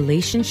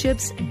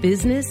 relationships,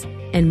 business,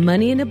 and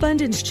money and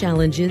abundance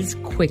challenges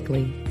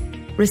quickly.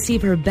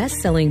 Receive her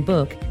best-selling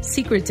book,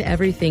 Secret to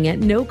Everything,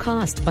 at no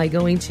cost by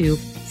going to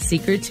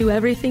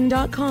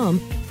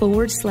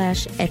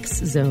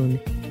secrettoeverything.com/X-Zone.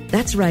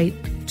 That's right,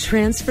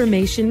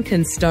 transformation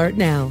can start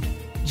now.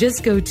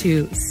 Just go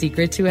to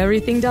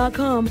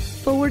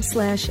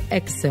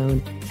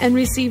secrettoeverything.com/X-Zone and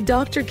receive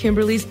Dr.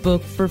 Kimberly's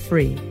book for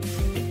free.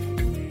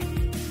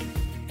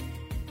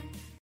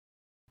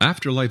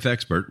 Afterlife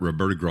expert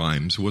Roberta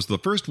Grimes was the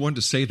first one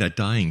to say that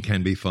dying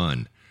can be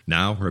fun.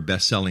 Now her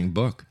best-selling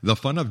book, The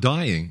Fun of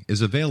Dying,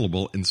 is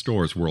available in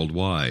stores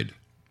worldwide.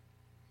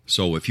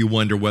 So if you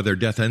wonder whether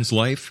death ends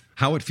life,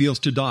 how it feels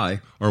to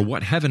die, or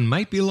what heaven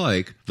might be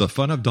like, The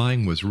Fun of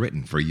Dying was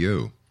written for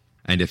you.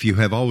 And if you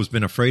have always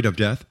been afraid of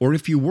death, or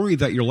if you worry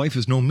that your life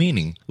has no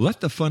meaning,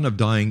 let The Fun of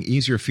Dying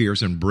ease your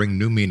fears and bring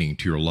new meaning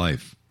to your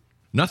life.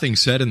 Nothing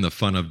said in The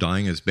Fun of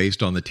Dying is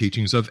based on the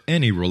teachings of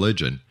any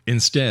religion.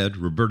 Instead,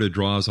 Roberta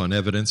draws on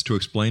evidence to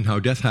explain how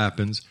death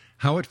happens,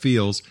 how it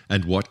feels,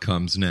 and what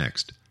comes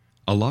next.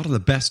 A lot of the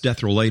best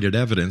death-related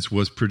evidence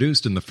was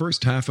produced in the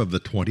first half of the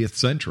 20th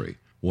century.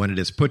 When it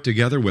is put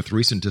together with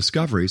recent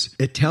discoveries,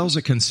 it tells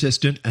a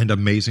consistent and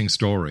amazing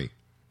story.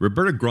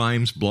 Roberta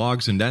Grimes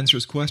blogs and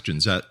answers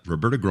questions at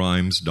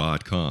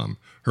robertagrimes.com.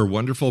 Her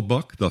wonderful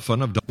book, The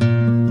Fun of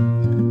Dying.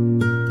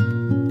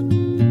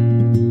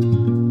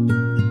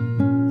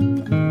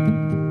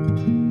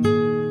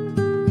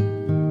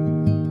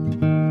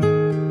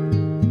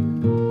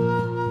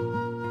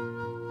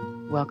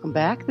 Welcome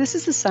back. This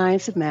is The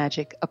Science of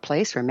Magic, a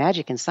place where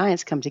magic and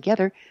science come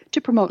together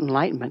to promote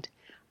enlightenment.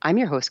 I'm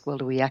your host,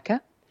 Gwilda Wiyaka.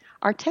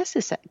 Our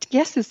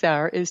guest this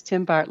hour is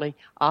Tim Bartley,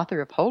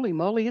 author of Holy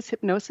Moly is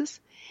Hypnosis.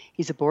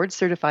 He's a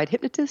board-certified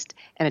hypnotist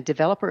and a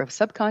developer of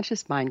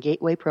subconscious mind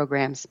gateway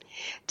programs.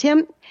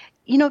 Tim,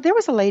 you know, there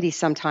was a lady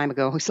some time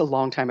ago, it's a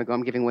long time ago,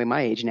 I'm giving away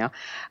my age now,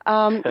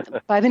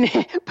 by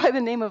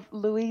the name of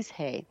Louise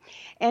Hay.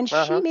 And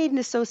she made an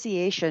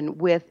association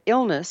with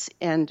illness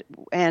and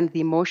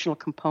the emotional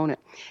component.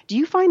 Do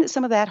you find that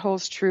some of that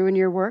holds true in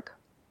your work?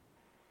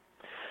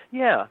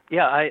 Yeah.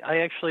 I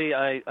actually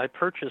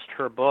purchased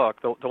her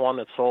book, the one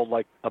that sold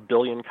like 1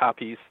 billion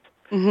copies.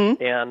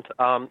 Mm-hmm.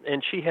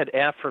 And she had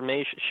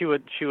affirmation. She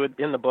would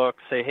in the book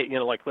say, hey, you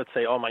know, like let's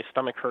say, oh, my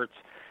stomach hurts,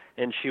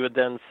 and she would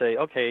then say,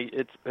 okay,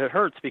 it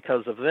hurts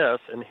because of this,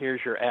 and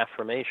here's your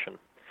affirmation.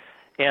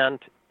 And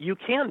you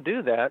can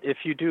do that if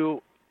you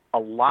do a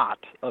lot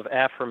of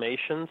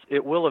affirmations.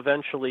 It will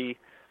eventually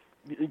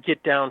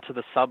get down to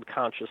the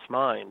subconscious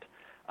mind,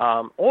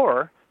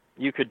 or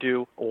you could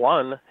do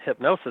one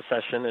hypnosis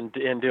session and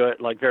do it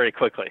like very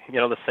quickly.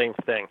 You know, the same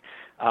thing.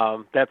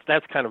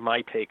 That's kind of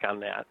my take on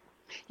that.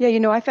 Yeah, you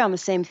know, I found the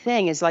same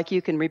thing. Is like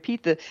you can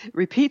repeat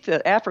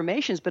the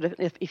affirmations, but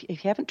if you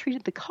haven't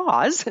treated the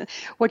cause,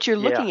 what you're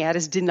looking at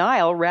is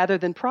denial rather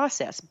than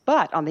process.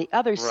 But on the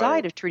other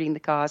side of treating the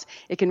cause,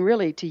 it can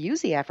really, to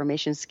use the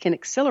affirmations, can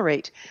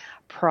accelerate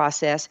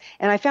process.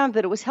 And I found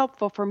that it was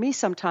helpful for me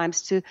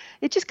sometimes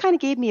it just kind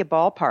of gave me a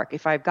ballpark.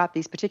 If I've got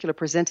these particular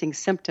presenting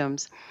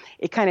symptoms,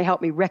 it kind of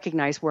helped me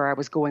recognize where I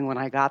was going when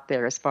I got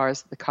there as far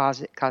as the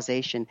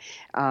causation.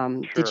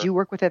 Did you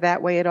work with it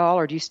that way at all,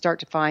 or do you start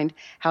to find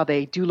how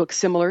they do look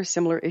similar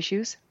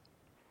issues?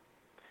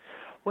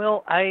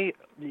 Well,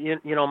 you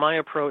know, my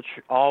approach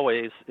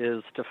always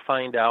is to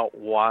find out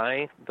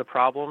why the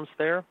problem's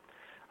there.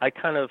 I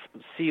kind of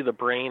see the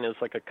brain as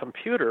like a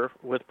computer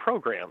with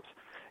programs.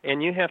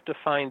 And you have to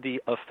find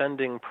the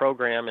offending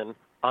program and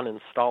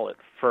uninstall it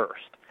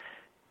first.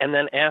 And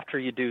then after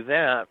you do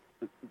that,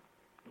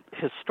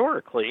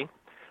 historically,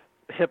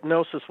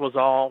 hypnosis was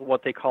all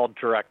what they called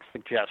direct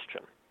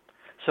suggestion.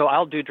 So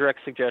I'll do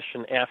direct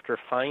suggestion after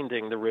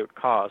finding the root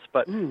cause.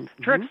 But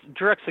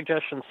direct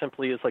suggestion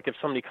simply is like if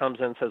somebody comes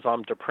in and says,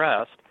 I'm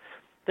depressed,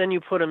 then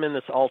you put them in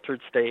this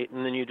altered state,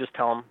 and then you just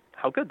tell them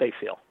how good they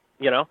feel,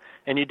 you know?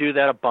 And you do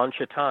that a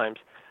bunch of times.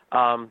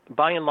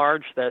 By and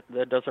large, that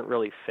doesn't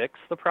really fix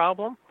the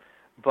problem,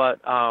 but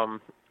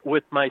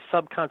with my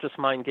subconscious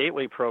mind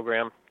gateway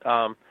program,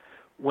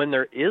 when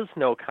there is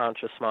no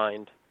conscious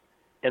mind,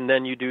 and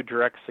then you do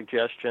direct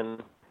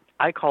suggestion,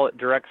 I call it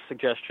direct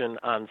suggestion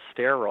on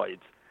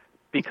steroids,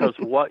 because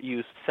what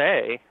you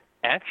say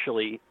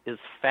actually is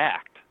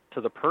fact to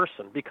the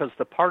person, because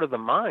the part of the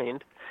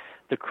mind,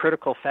 the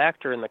critical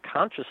factor in the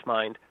conscious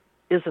mind,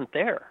 isn't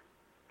there.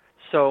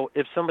 So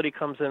if somebody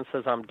comes in and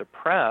says, I'm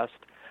depressed,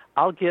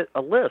 I'll get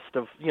a list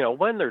of, you know,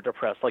 when they're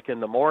depressed, like in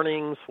the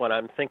mornings, when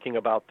I'm thinking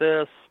about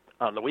this,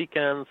 on the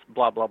weekends,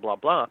 blah, blah, blah,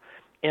 blah.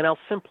 And I'll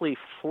simply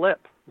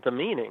flip the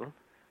meaning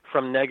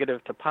from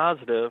negative to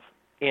positive,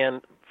 and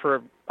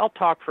I'll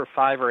talk for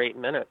 5 or 8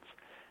 minutes.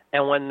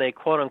 And when they,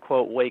 quote,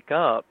 unquote, wake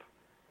up,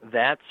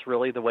 that's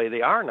really the way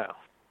they are now.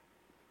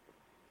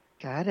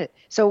 Got it.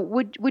 So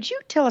would you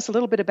tell us a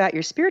little bit about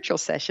your spiritual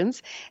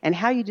sessions and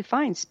how you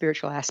define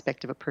spiritual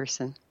aspect of a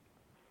person?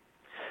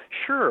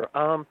 Sure.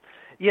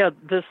 Yeah,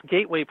 this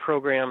gateway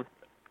program,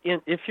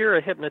 if you're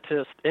a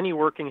hypnotist, any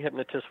working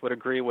hypnotist would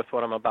agree with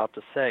what I'm about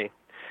to say,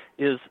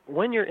 is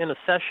when you're in a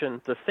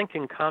session, the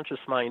thinking conscious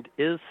mind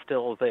is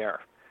still there,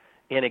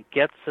 and it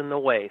gets in the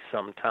way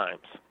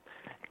sometimes.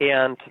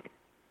 And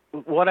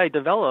what I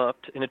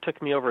developed, and it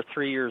took me over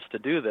 3 years to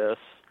do this,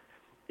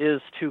 is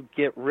to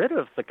get rid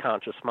of the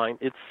conscious mind.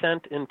 It's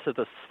sent into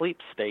the sleep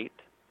state,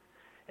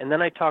 and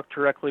then I talk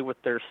directly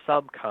with their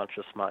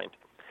subconscious mind.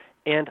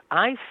 And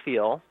I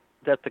feel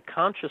that the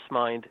conscious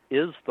mind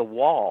is the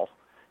wall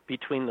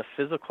between the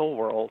physical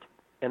world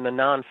and the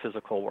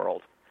non-physical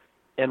world.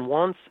 And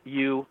once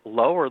you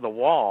lower the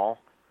wall,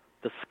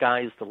 the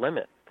sky's the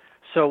limit.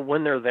 So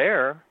when they're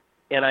there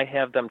and I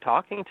have them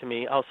talking to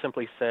me, I'll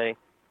simply say,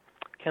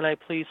 "Can I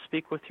please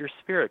speak with your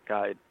spirit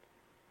guide?"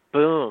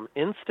 Boom.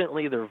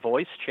 Instantly their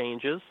voice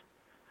changes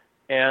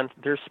and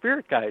their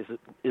spirit guide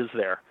is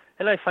there.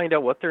 And I find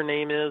out what their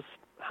name is,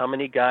 how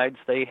many guides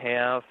they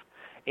have.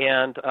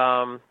 And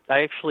I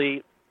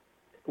actually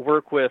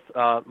work with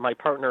my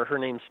partner. Her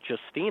name's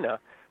Justina.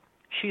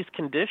 She's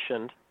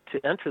conditioned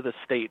to enter the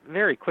state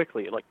very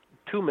quickly, like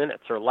 2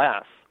 minutes or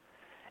less.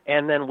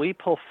 And then we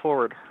pull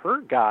forward her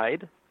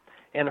guide,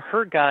 and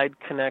her guide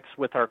connects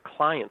with our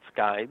client's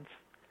guides.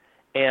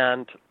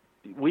 And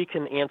we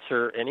can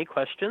answer any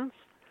questions,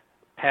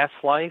 past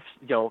lives,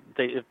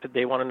 if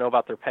they want to know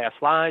about their past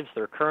lives,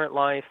 their current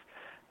life,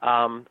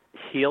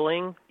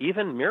 healing,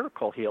 even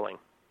miracle healing,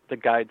 the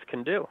guides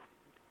can do.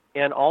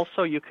 And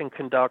also you can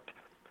conduct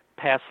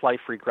past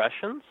life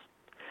regressions.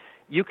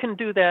 You can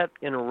do that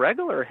in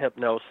regular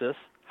hypnosis.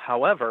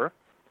 However,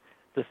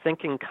 the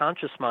thinking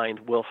conscious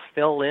mind will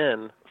fill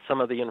in some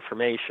of the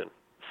information.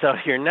 So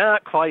you're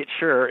not quite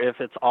sure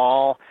if it's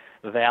all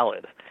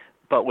valid.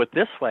 But with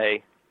this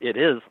way, it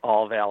is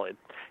all valid.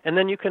 And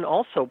then you can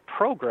also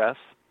progress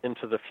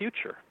into the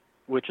future,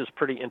 which is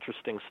pretty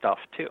interesting stuff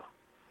too.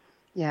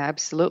 Yeah,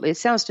 absolutely. It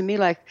sounds to me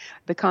like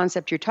the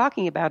concept you're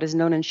talking about is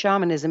known in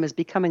shamanism as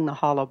becoming the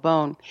hollow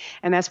bone.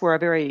 And that's where a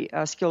very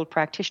skilled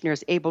practitioner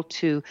is able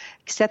to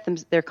set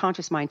their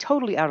conscious mind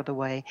totally out of the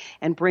way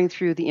and bring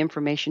through the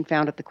information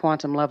found at the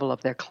quantum level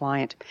of their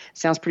client.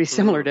 Sounds pretty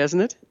similar,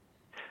 doesn't it?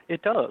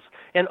 It does.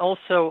 And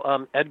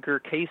also Edgar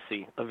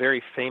Cayce, a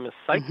very famous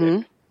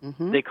psychic,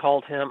 they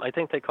called him, I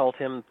think they called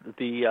him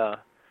the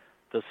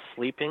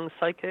sleeping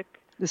psychic.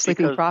 The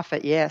sleeping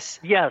prophet, yes.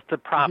 Yes, the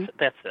prophet,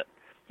 that's it.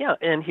 Yeah,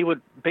 and he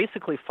would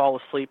basically fall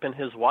asleep, and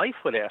his wife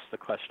would ask the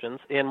questions.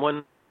 And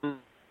when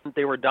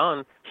they were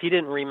done, he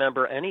didn't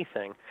remember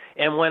anything.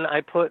 And when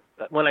I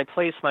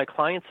place my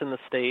clients in the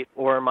state,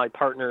 or my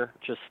partner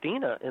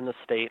Justina in the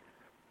state,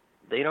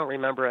 they don't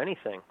remember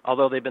anything,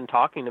 although they've been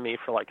talking to me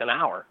for like an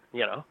hour.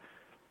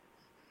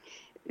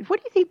 What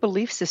do you think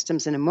belief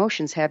systems and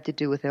emotions have to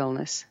do with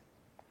illness?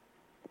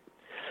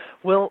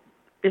 Well,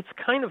 it's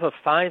kind of a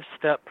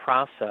 5-step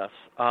process.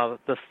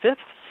 The 5th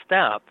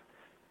step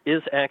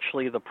is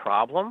actually the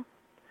problem,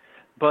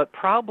 but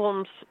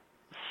problems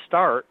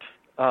start,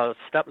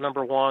 step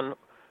number 1,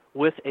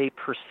 with a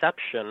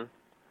perception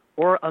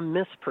or a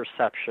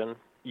misperception,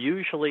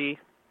 usually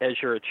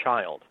as you're a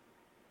child.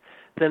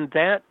 Then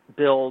that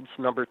builds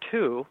number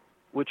 2,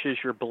 which is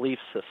your belief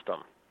system,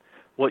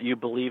 what you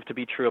believe to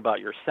be true about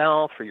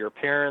yourself or your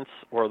parents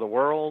or the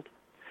world.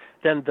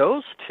 Then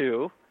those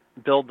 2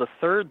 build the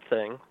 3rd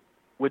thing,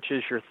 which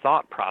is your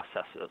thought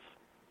processes,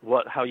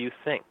 how you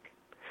think.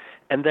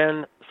 And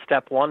then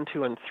step 1,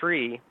 2, and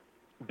 3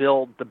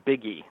 build the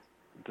biggie,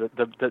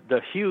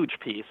 the huge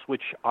piece,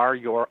 which are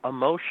your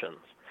emotions.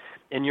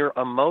 And your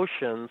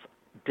emotions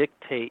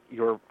dictate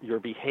your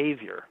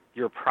behavior,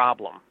 your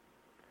problem.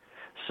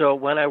 So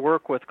when I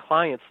work with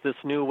clients, this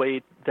new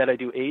way that I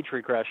do age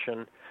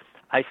regression,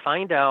 I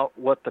find out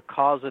what the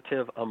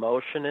causative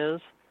emotion is,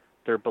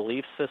 their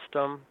belief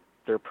system,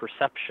 their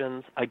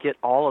perceptions. I get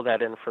all of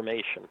that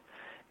information.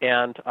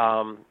 And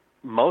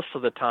most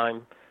of the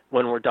time,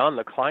 when we're done,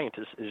 the client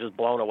is just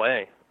blown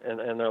away.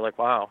 And they're like,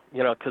 wow,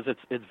 because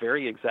it's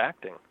very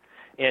exacting.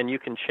 And you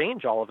can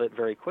change all of it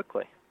very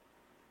quickly.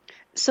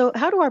 So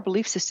how do our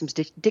belief systems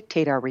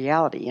dictate our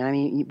reality? I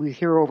mean, we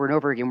hear over and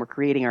over again we're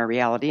creating our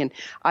reality, and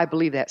I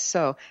believe that's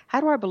so. How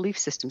do our belief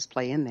systems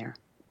play in there?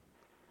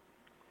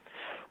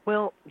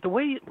 Well,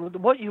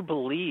 what you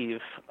believe,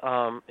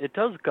 it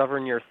does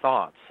govern your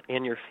thoughts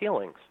and your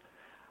feelings.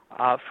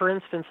 For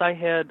instance, I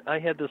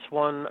had this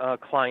one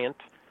client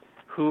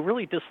who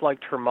really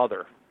disliked her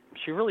mother.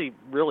 She really,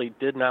 really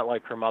did not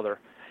like her mother.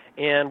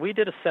 And we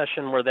did a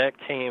session where that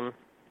came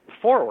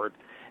forward.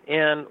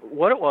 And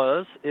what it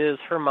was is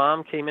her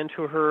mom came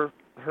into her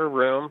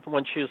room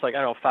when she was like,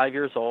 5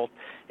 years old,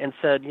 and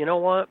said, "You know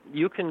what?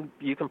 You can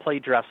play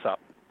dress up.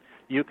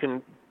 You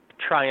can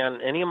try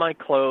on any of my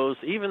clothes,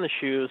 even the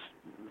shoes.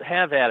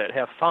 Have at it.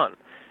 Have fun."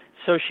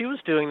 So she was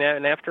doing that,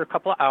 and after a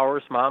couple of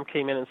hours, Mom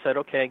came in and said,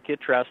 "Okay, get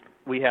dressed.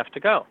 We have to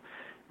go."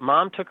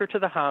 Mom took her to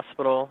the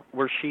hospital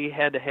where she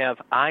had to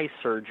have eye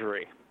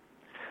surgery.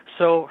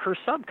 So her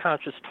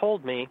subconscious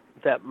told me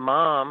that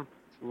Mom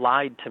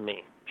lied to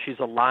me. She's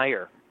a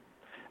liar.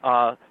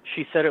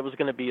 She said it was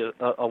going to be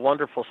a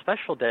wonderful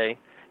special day,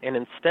 and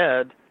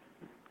instead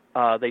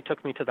they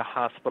took me to the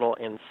hospital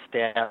and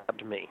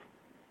stabbed me.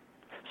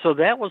 So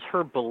that was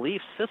her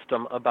belief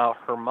system about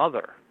her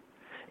mother.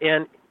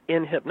 And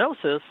in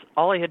hypnosis,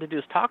 all I had to do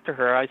is talk to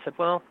her. I said,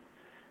 well,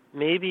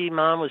 maybe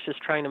Mom was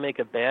just trying to make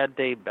a bad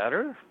day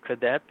better. Could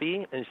that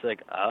be? And she's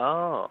like,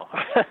 oh,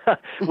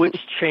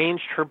 which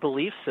changed her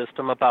belief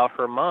system about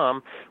her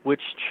mom,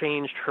 which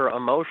changed her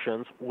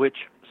emotions,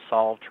 which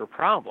solved her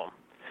problem.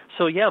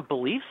 So, yeah,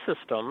 belief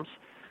systems,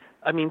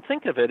 I mean,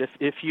 think of it.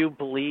 If you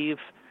believe,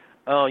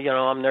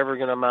 I'm never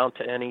going to amount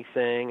to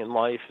anything and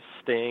life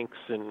stinks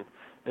and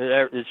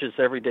it's just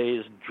every day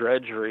is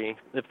drudgery,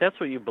 if that's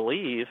what you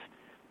believe,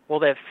 well,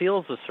 that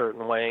feels a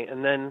certain way,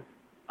 and then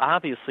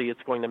obviously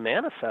it's going to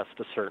manifest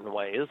a certain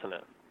way, isn't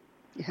it?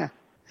 Yeah.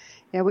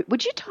 Yeah.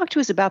 Would you talk to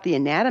us about the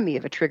anatomy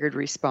of a triggered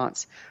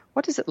response?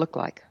 What does it look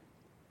like?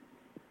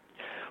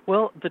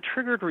 Well, the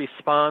triggered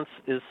response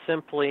is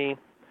simply,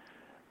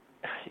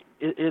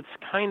 it's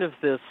kind of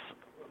this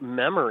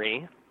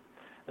memory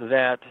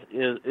that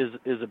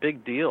is a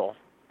big deal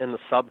in the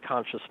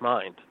subconscious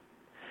mind.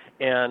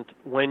 And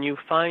when you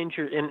find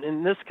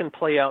and this can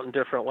play out in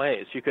different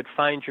ways. You could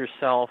find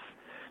yourself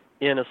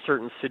in a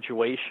certain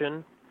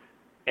situation,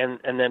 and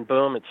then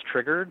boom, it's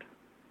triggered.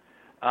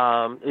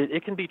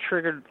 It can be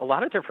triggered a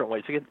lot of different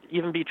ways. It could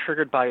even be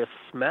triggered by a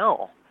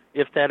smell.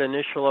 If that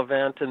initial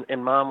event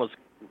and mom was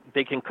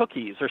baking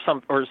cookies or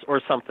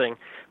something,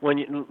 when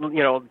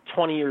you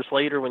 20 years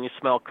later when you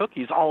smell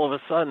cookies, all of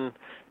a sudden,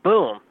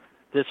 boom,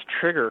 this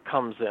trigger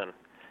comes in.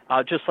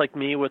 Just like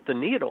me with the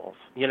needles,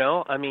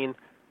 I mean,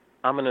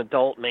 I'm an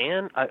adult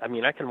man. I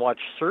mean, I can watch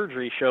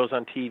surgery shows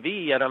on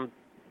TV, and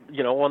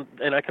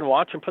and I can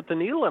watch and put the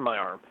needle in my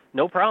arm,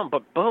 no problem.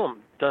 But boom,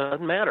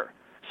 doesn't matter.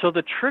 So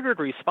the triggered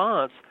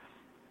response,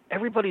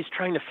 everybody's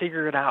trying to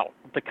figure it out.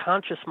 The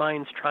conscious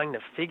mind's trying to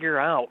figure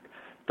out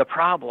the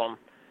problem,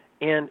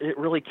 and it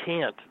really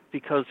can't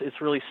because it's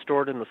really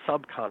stored in the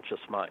subconscious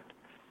mind.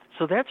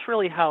 So that's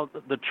really how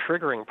the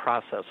triggering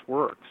process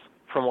works,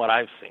 from what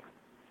I've seen.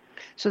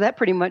 So that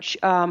pretty much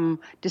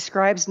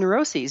describes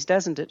neuroses,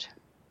 doesn't it?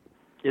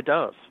 It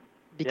does.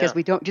 Because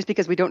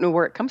because we don't know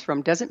where it comes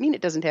from doesn't mean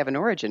it doesn't have an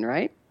origin,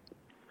 right?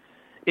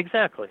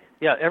 Exactly.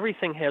 Yeah,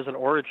 everything has an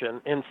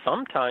origin, and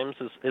sometimes,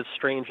 as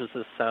strange as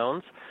this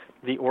sounds,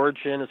 the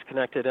origin is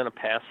connected in a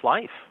past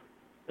life.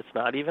 It's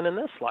not even in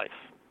this life.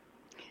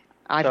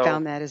 I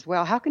found that as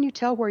well. How can you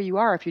tell where you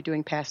are if you're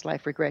doing past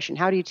life regression?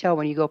 How do you tell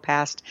when you go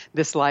past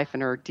this life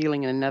and are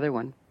dealing in another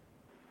one?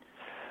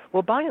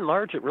 Well, by and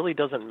large, it really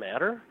doesn't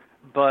matter.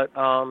 But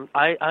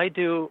I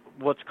do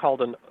what's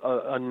called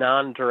a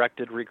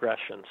non-directed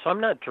regression. So I'm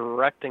not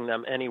directing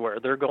them anywhere.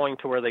 They're going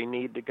to where they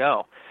need to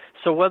go.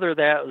 So whether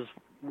that was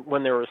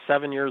when they were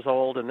 7 years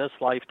old in this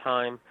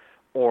lifetime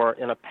or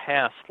in a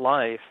past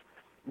life,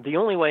 the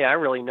only way I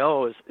really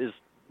know is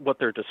what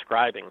they're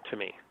describing to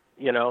me.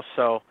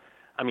 So,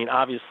 I mean,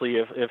 obviously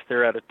if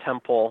they're at a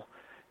temple,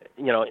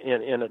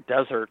 in a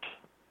desert,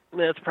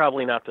 it's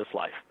probably not this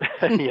life,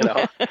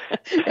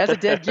 That's a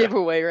dead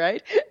giveaway,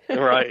 right?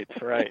 Right.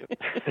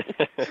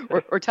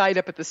 or tied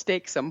up at the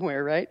stake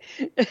somewhere, right?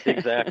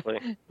 Exactly.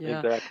 Yeah.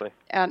 Exactly.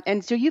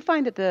 And so you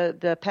find that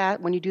the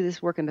past, when you do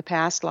this work in the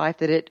past life,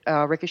 that it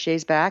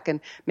ricochets back and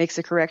makes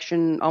a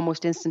correction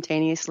almost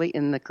instantaneously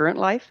in the current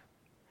life?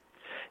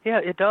 Yeah,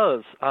 it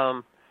does.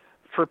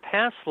 For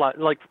past life,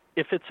 like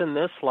if it's in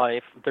this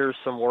life, there's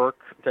some work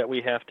that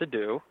we have to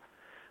do.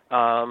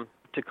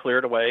 To clear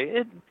it away.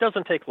 It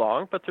doesn't take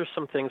long, but there's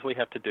some things we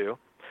have to do.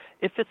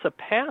 If it's a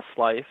past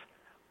life,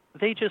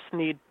 they just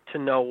need to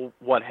know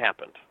what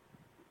happened.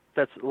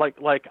 That's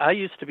like I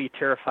used to be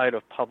terrified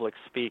of public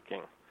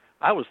speaking.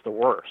 I was the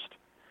worst.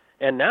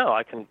 And now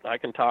I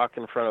can talk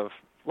in front of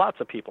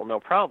lots of people, no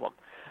problem.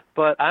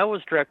 But I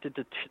was directed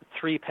to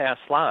 3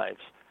 past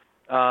lives.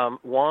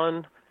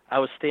 One, I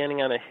was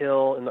standing on a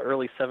hill in the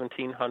early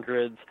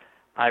 1700s.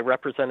 I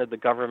represented the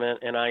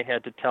government, and I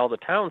had to tell the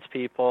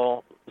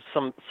townspeople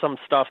some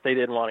stuff they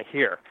didn't want to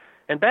hear.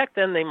 And back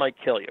then, they might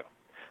kill you.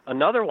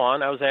 Another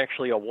one, I was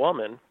actually a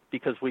woman,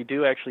 because we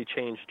do actually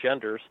change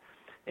genders,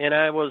 and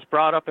I was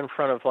brought up in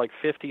front of like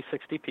 50,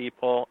 60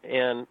 people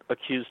and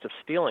accused of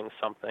stealing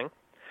something.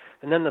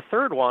 And then the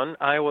third one,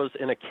 I was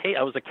in a cave.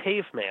 I was a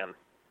caveman,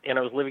 and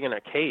I was living in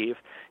a cave,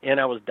 and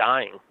I was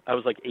dying. I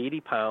was like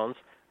 80 pounds.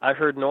 I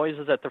heard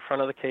noises at the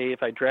front of the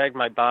cave. I dragged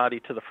my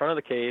body to the front of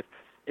the cave.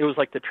 It was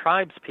like the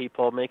tribes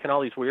people making all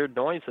these weird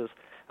noises.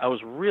 I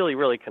was really,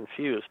 really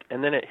confused.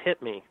 And then it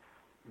hit me.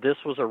 This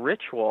was a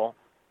ritual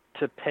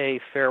to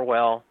pay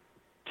farewell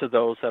to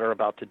those that are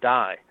about to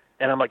die.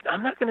 And I'm like,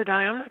 I'm not going to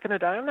die. I'm not going to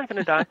die. I'm not going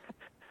to die.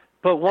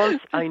 But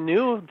once I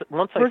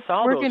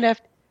saw those...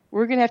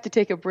 We're going to have to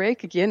take a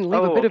break again,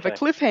 leave a bit of a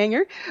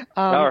cliffhanger,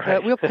 right.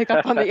 But we'll pick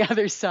up on the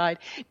other side.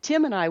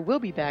 Tim and I will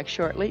be back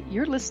shortly.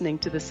 You're listening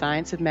to The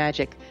Science of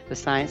Magic,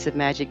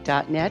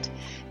 thescienceofmagic.net,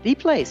 the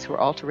place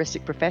where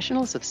altruistic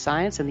professionals of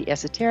science and the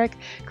esoteric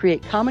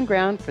create common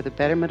ground for the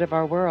betterment of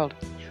our world.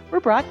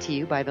 We're brought to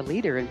you by the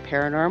leader in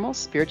paranormal,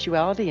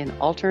 spirituality, and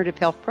alternative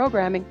health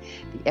programming,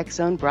 the X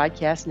Zone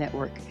Broadcast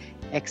Network,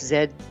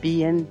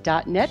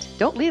 xzbn.net.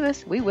 Don't leave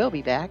us. We will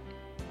be back.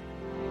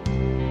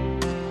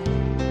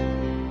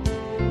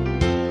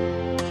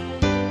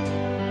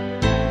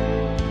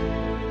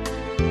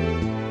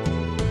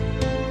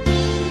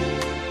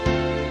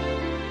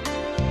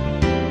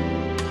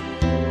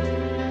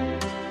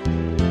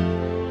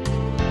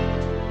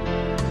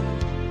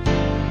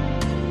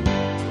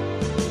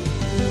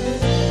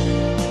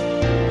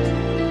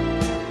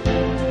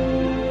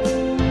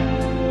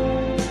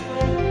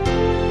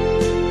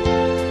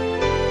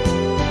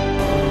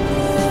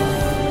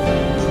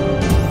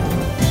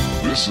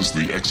 This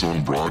is the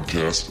X-Zone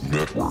Broadcast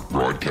Network,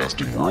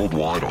 broadcasting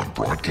worldwide on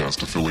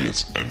broadcast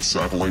affiliates and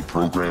satellite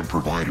program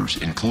providers,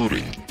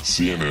 including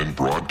CNN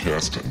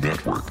Broadcast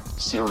Network,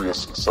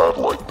 Sirius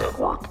Satellite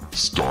Network,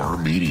 Star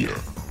Media,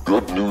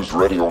 Good News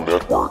Radio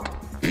Network,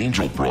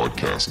 Angel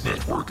Broadcast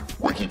Network,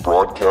 Wiki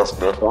Broadcast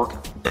Network,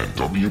 and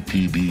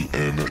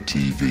WPBN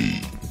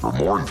TV. For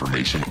more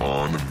information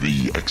on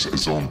the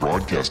X-Zone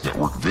Broadcast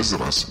Network, visit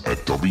us at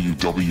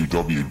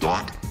www.xzbn.net.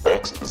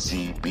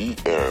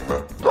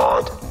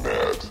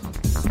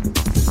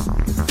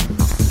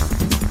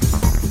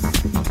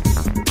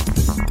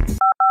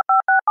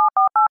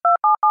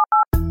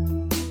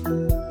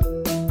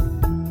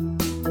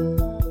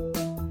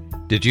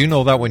 Did you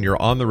know that when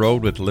you're on the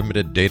road with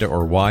limited data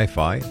or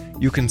Wi-Fi,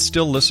 you can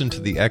still listen to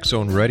the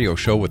X-Zone Radio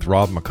Show with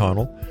Rob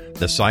McConnell,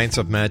 The Science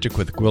of Magic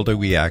with Gwilda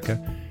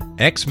Wiyaka,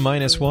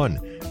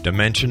 X-1,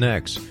 Dimension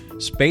X,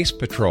 Space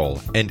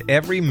Patrol, and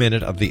every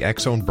minute of the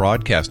X-Zone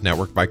Broadcast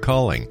Network by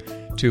calling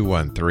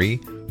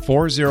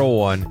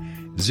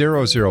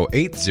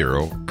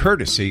 213-401-0080,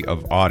 courtesy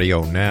of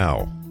Audio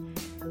Now.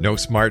 No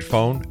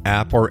smartphone,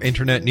 app, or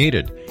internet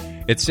needed.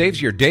 It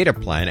saves your data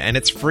plan, and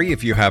it's free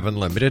if you have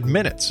unlimited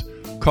minutes.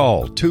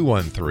 Call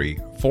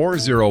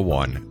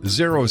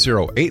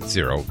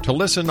 213-401-0080 to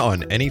listen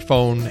on any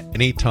phone,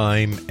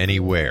 anytime,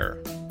 anywhere.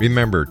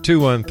 Remember,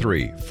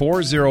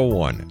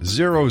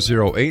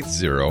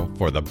 213-401-0080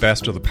 for the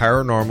best of the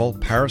paranormal,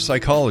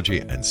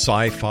 parapsychology, and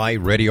sci-fi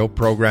radio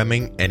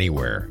programming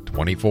anywhere,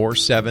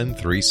 24/7,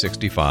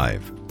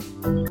 365.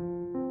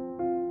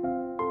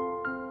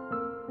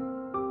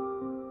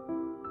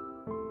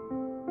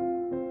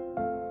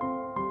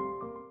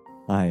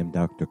 I am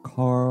Dr.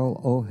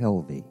 Carl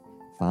O'Helvey,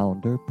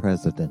 founder,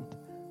 president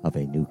of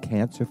a new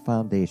cancer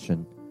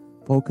foundation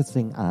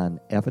focusing on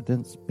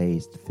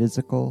evidence-based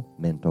physical,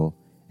 mental,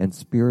 and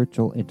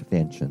spiritual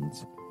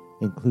interventions,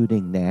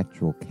 including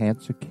natural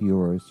cancer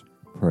cures,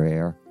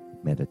 prayer,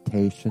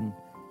 meditation,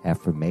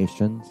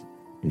 affirmations,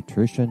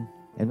 nutrition,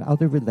 and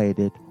other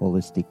related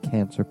holistic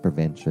cancer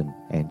prevention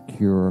and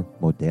cure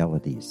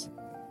modalities.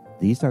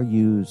 These are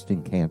used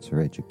in cancer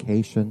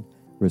education,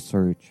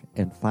 research,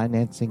 and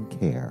financing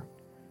care.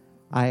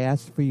 I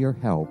ask for your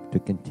help to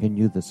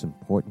continue this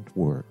important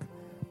work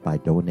by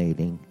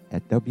donating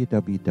at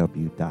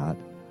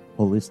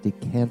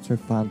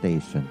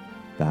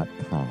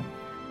www.holisticcancerfoundation.com.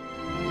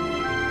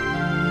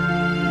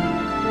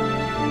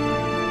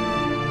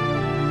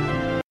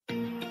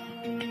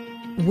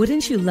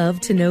 Wouldn't you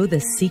love to know the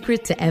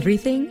secret to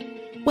everything?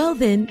 Well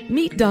then,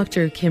 meet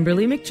Dr.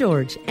 Kimberly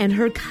McGeorge and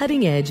her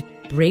cutting-edge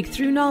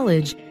breakthrough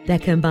knowledge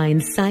that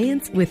combines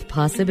science with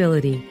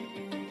possibility.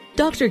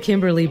 Dr.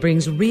 Kimberly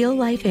brings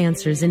real-life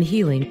answers and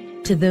healing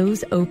to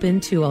those open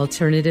to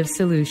alternative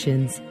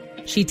solutions.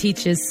 She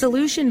teaches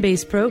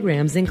solution-based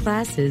programs and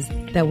classes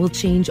that will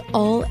change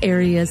all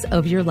areas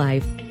of your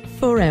life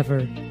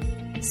forever.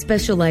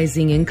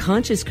 Specializing in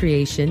conscious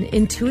creation,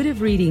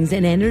 intuitive readings,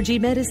 and energy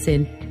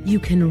medicine, you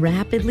can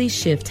rapidly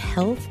shift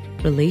health,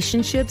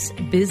 relationships,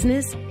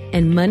 business,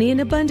 and money and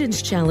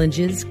abundance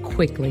challenges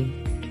quickly.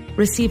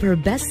 Receive her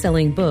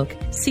best-selling book,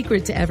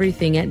 Secret to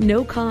Everything, at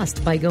no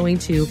cost by going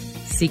to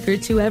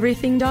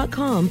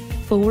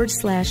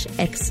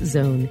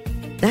secrettoeverything.com/X-Zone.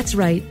 That's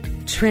right.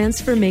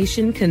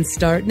 Transformation can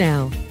start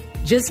now.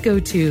 Just go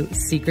to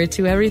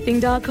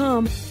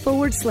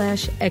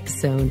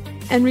secrettoeverything.com/X-Zone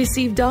and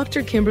receive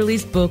Dr.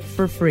 Kimberly's book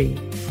for free.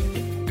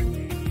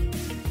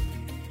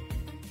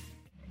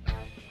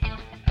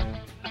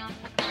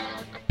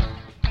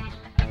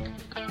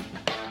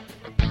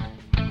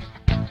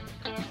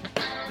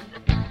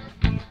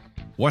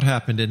 What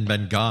Happened in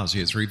Benghazi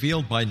is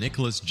revealed by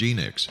Nicholas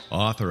Genix,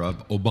 author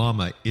of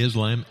Obama,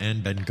 Islam,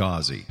 and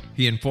Benghazi.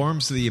 He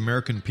informs the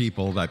American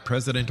people that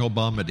President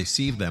Obama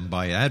deceived them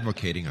by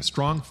advocating a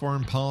strong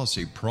foreign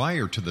policy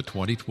prior to the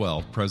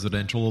 2012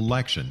 presidential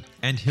election,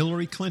 and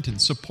Hillary Clinton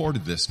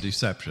supported this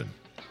deception.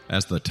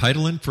 As the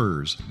title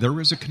infers, there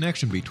is a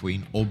connection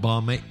between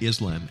Obama,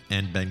 Islam,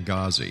 and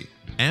Benghazi.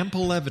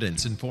 Ample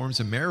evidence informs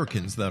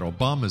Americans that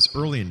Obama's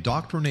early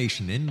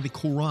indoctrination in the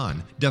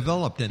Quran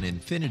developed an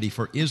affinity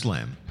for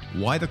Islam,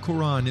 why the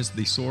Quran is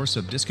the source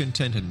of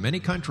discontent in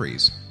many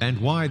countries, and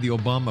why the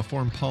Obama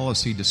foreign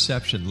policy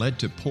deception led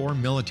to poor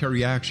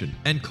military action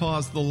and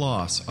caused the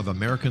loss of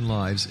American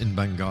lives in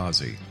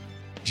Benghazi.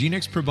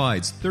 Genix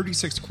provides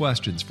 36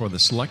 questions for the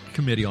Select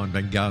Committee on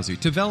Benghazi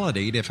to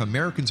validate if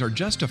Americans are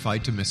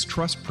justified to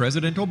mistrust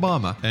President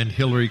Obama and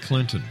Hillary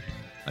Clinton.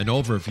 An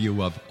overview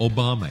of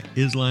Obama,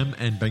 Islam,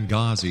 and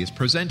Benghazi is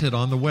presented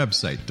on the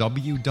website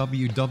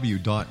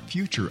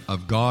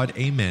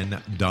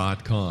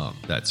www.futureofgodamen.com.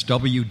 That's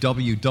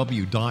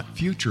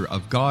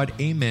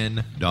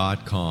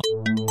www.futureofgodamen.com.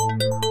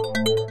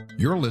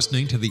 You're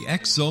listening to the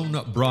X-Zone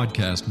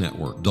Broadcast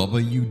Network,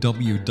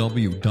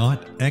 www.xzbn.net.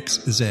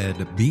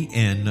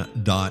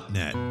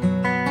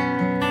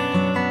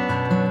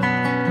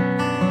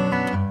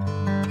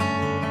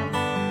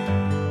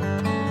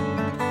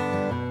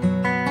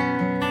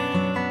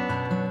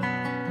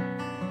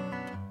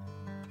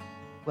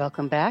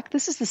 Welcome back.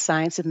 This is The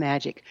Science of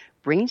Magic,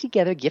 bringing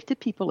together gifted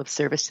people of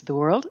service to the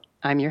world.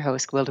 I'm your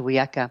host, Gwilda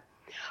Wiyaka.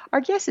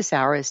 Our guest this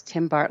hour is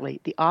Tim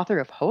Bartley, the author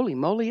of Holy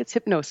Moly, It's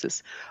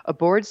Hypnosis, a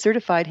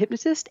board-certified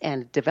hypnotist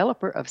and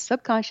developer of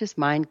subconscious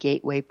mind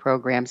gateway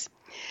programs.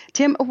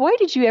 Tim, why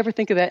did you ever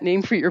think of that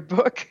name for your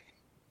book?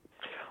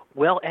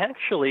 Well,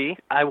 actually,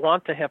 I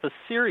want to have a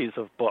series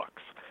of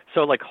books.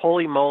 So like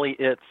Holy Moly,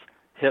 It's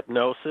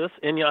Hypnosis.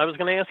 And I was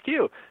going to ask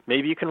you,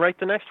 maybe you can write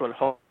the next one.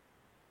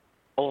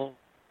 Holy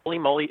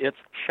Moly, It's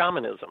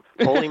Shamanism.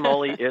 Holy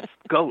Moly, It's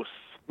Ghosts.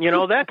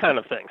 That kind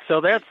of thing.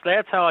 So that's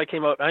how I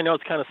came out. I know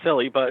it's kind of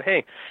silly, but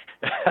hey.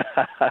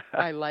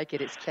 I like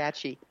it. It's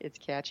catchy.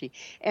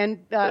 And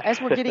as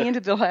we're getting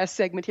into the last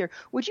segment here,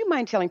 would you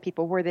mind telling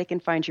people where they can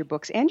find your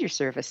books and your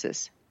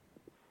services?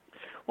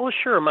 Well,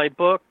 sure. My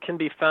book can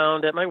be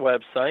found at my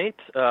website,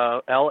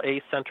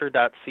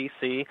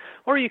 lacenter.cc,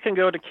 or you can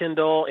go to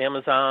Kindle,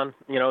 Amazon.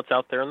 It's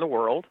out there in the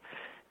world.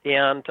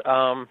 And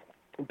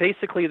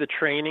basically the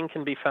training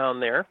can be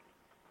found there.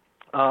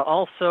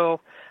 Also,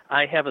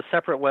 I have a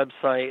separate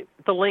website.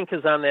 The link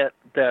is on that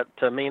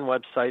main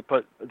website,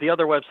 but the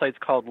other website's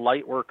called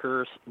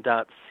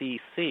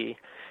lightworkers.cc,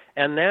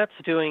 and that's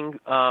doing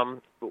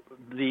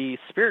the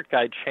spirit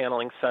guide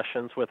channeling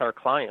sessions with our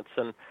clients.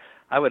 And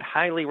I would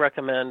highly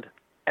recommend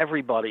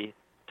everybody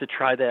to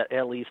try that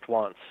at least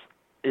once.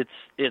 It's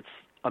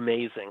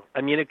amazing. I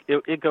mean,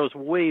 it goes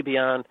way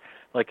beyond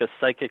like a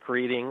psychic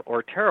reading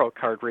or tarot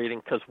card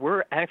reading, because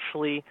we're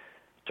actually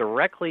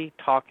directly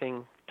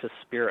talking to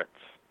spirits,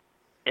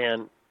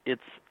 and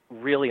it's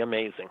really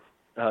amazing,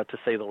 to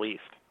say the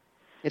least.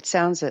 It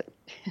sounds it.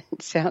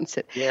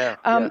 Yeah.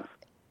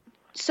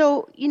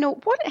 So,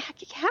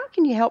 how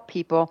can you help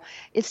people?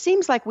 It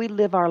seems like we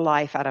live our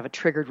life out of a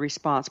triggered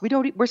response.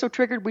 We're so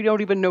triggered we don't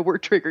even know we're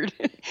triggered.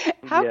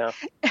 How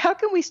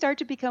can we start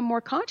to become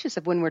more conscious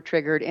of when we're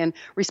triggered and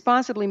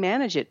responsibly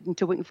manage it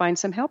until we can find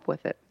some help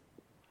with it?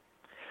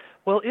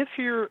 Well, if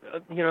you're,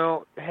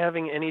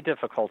 having any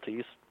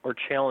difficulties or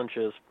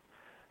challenges,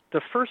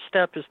 the first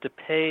step is to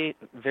pay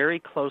very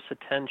close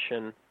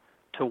attention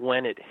to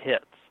when it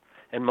hits.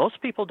 And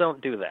most people don't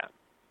do that.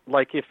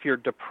 Like if you're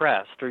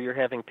depressed or you're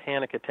having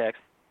panic attacks,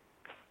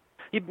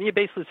 you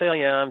basically say, oh,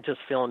 yeah, I'm just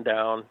feeling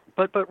down.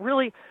 But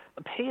really,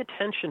 pay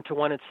attention to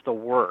when it's the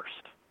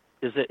worst.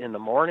 Is it in the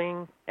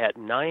morning, at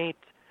night,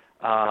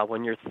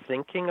 when you're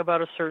thinking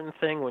about a certain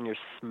thing, when you're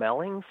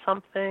smelling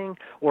something,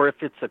 or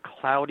if it's a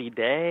cloudy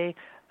day?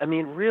 I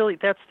mean, really,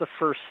 that's the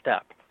first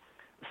step.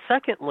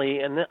 Secondly,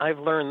 and I've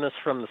learned this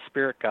from the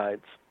spirit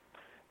guides,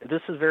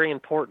 this is very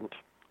important.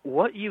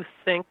 What you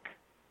think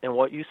and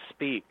what you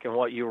speak and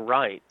what you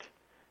write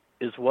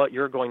is what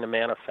you're going to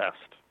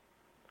manifest.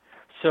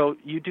 So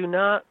you do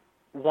not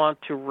want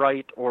to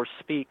write or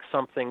speak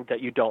something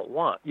that you don't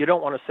want. You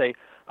don't want to say,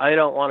 I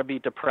don't want to be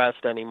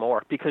depressed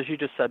anymore, because you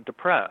just said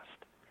depressed.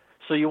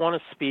 So you want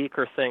to speak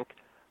or think,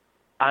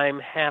 I'm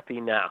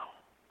happy now.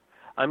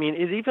 I mean,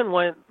 it even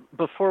went,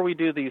 before we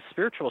do these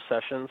spiritual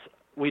sessions,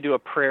 we do a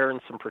prayer and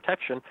some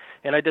protection,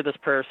 and I did this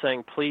prayer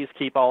saying, please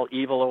keep all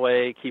evil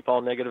away, keep all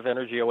negative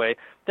energy away.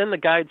 Then the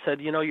guide said,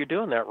 you're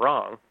doing that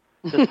wrong.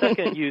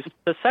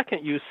 The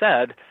second you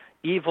said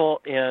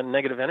evil and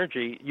negative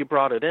energy, you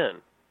brought it in.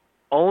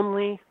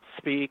 Only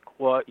speak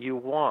what you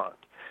want.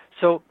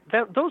 So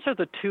those are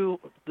the two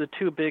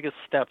biggest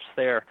steps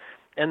there.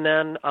 And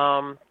then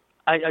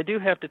I do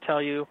have to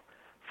tell you,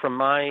 from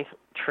my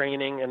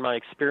training and my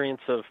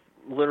experience of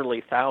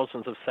literally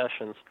thousands of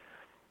sessions,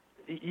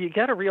 you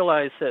got to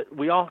realize that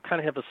we all kind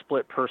of have a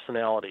split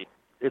personality.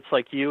 It's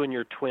like you and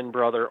your twin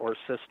brother or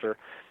sister.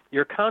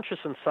 Your conscious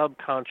and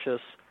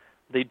subconscious,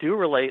 they do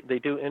relate, they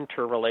do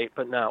interrelate,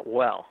 but not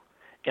well.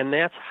 And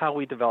that's how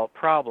we develop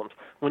problems.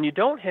 When you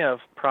don't have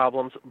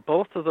problems,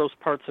 both of those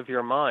parts of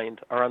your mind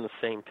are on the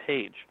same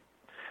page.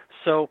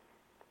 So,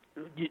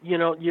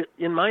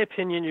 in my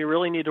opinion, you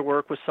really need to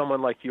work with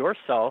someone like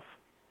yourself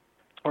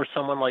or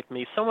someone like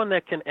me, someone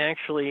that can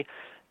actually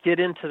get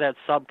into that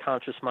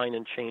subconscious mind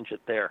and change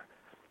it there.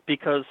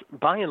 Because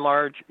by and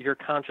large, your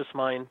conscious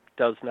mind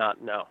does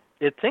not know.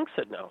 It thinks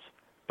it knows,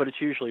 but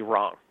it's usually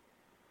wrong.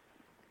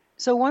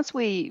 So once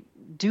we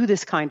do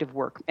this kind of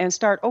work and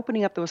start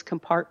opening up those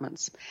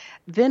compartments,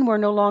 then we're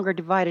no longer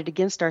divided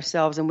against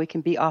ourselves and we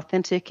can be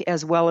authentic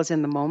as well as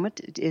in the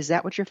moment. Is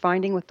that what you're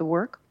finding with the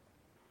work?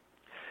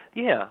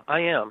 Yeah, I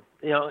am.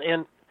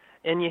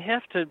 And you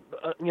have to,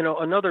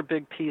 another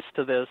big piece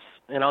to this,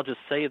 and I'll just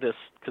say this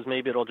because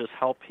maybe it'll just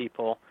help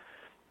people.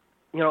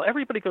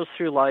 Everybody goes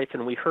through life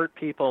and we hurt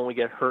people and we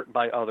get hurt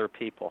by other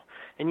people.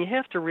 And you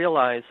have to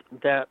realize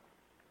that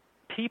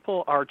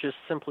people are just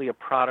simply a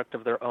product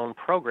of their own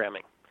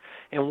programming.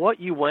 And what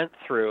you went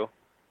through,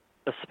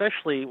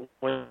 especially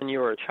when you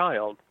were a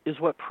child, is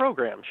what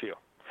programs you.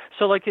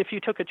 So like if you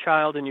took a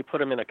child and you put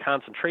them in a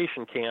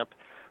concentration camp,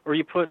 or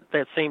you put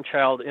that same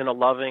child in a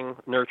loving,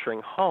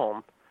 nurturing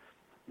home,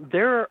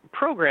 their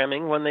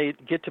programming when they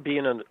get to be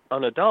an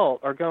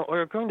adult are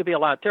going to be a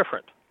lot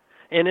different.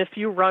 And if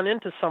you run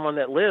into someone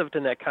that lived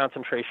in that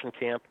concentration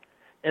camp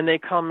and they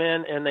come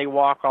in and they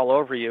walk all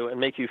over you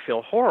and make you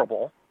feel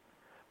horrible,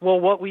 Well,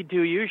 what we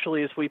do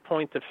usually is we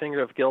point the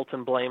finger of guilt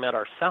and blame at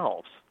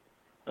ourselves.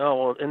 Oh,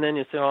 well, and then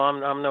you say, oh,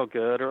 I'm no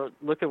good, or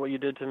look at what you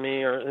did to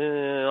me,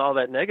 or all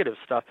that negative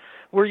stuff,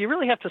 where you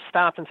really have to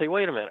stop and say,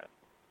 wait a minute,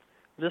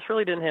 this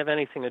really didn't have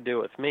anything to do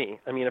with me.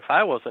 I mean, if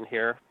I wasn't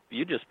here,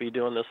 you'd just be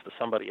doing this to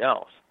somebody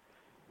else.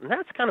 And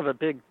that's kind of a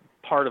big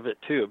part of it,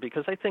 too,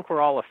 because I think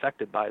we're all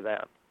affected by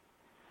that.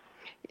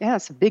 Yeah,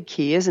 it's a big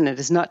key, isn't it?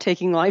 Is not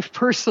taking life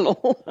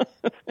personal.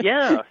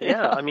 Yeah.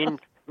 I mean,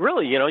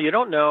 really, you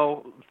don't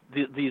know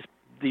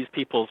these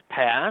people's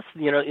past.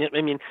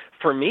 I mean,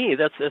 for me,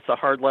 it's a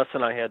hard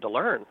lesson I had to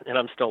learn, and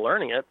I'm still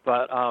learning it.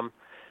 But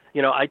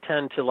I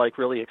tend to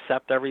really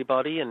accept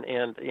everybody, and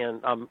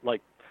I'm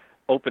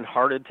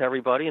open-hearted to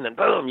everybody, and then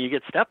boom, you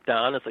get stepped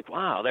on. It's like,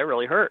 wow, that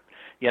really hurt.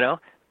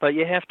 But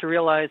you have to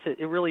realize it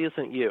really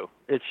isn't you.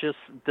 It's just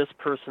this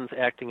person's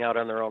acting out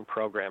on their own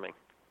programming.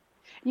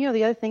 The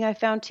other thing I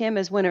found, Tim,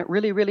 is when it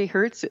really, really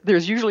hurts,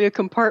 there's usually a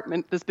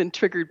compartment that's been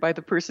triggered by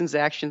the person's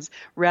actions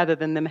rather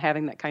than them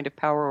having that kind of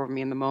power over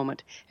me in the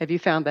moment. Have you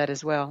found that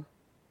as well?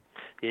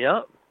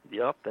 Yep,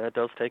 that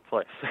does take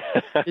place.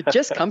 It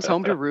just comes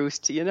home to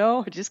roost,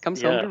 It just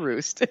comes home to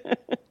roost.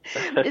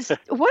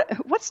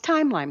 What's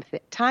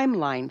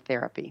timeline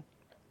therapy?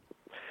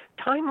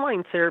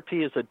 Timeline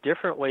therapy is a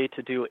different way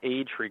to do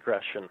age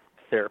regression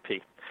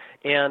therapy.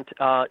 And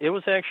it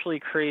was actually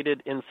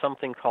created in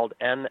something called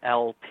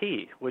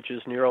NLP, which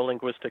is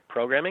neuro-linguistic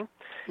programming.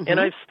 Mm-hmm. And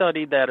I've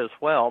studied that as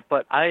well,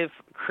 but I've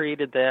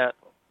created that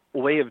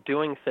way of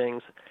doing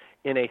things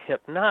in a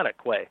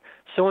hypnotic way.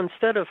 So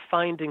instead of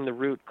finding the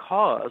root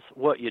cause,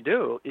 what you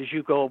do is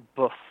you go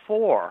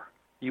before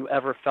you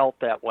ever felt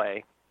that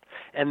way,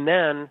 and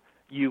then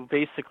you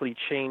basically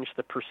change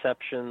the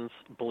perceptions,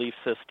 belief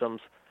systems,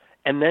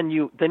 and then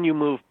you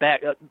move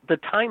back. The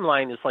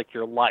timeline is like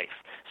your life.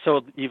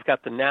 So you've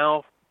got the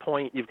now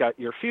point, you've got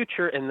your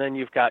future, and then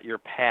you've got your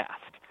past.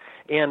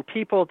 And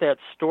people that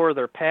store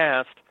their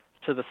past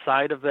to the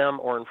side of them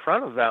or in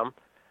front of them,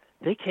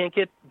 they can't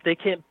get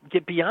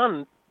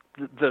beyond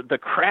the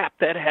crap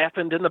that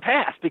happened in the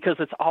past because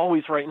it's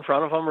always right in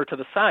front of them or to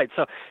the side.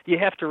 So you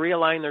have to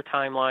realign their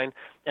timeline,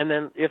 and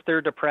then if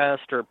they're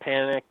depressed or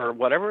panicked or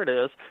whatever it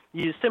is,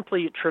 you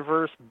simply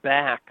traverse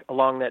back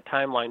along that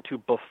timeline to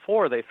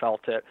before they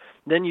felt it.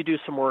 Then you do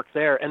some work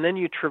there, and then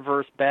you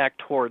traverse back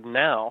toward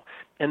now,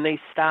 and they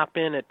stop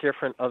in at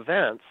different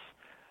events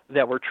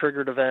that were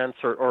triggered events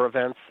or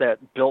events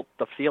that built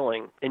the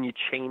feeling, and you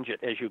change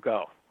it as you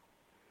go.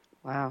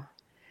 Wow.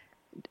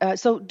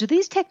 So do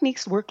these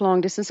techniques work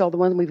long distance, all the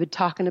ones we've been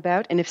talking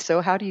about? And if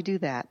so, how do you do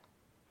that?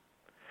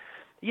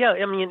 Yeah,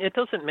 I mean, it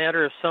doesn't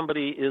matter if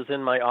somebody is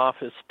in my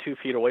office 2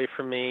 feet away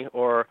from me,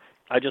 or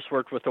I just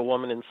worked with a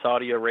woman in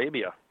Saudi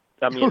Arabia.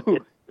 I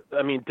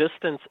mean,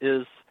 distance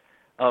is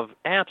of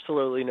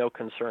absolutely no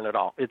concern at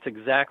all. It's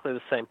exactly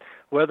the same,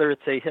 whether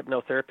it's a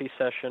hypnotherapy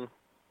session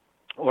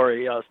or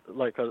a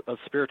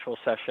spiritual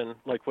session,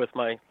 like with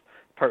my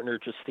partner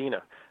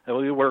Justina, and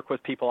we work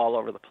with people all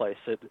over the place.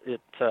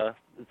 It's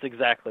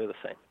exactly the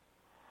same.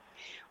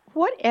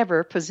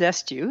 Whatever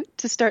possessed you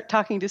to start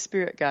talking to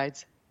spirit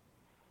guides?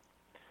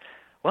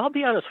 Well, I'll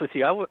be honest with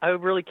you. I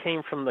really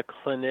came from the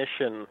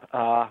clinician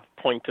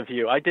point of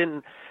view. I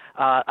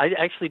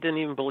actually didn't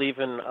even believe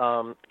in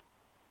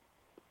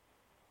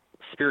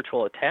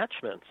spiritual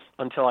attachments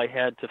until I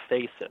had to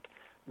face it.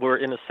 We're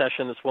in a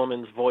session. This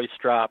woman's voice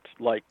dropped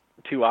like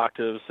 2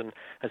 octaves, and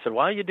I said,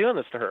 "Why are you doing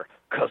this to her?"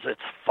 "'Cause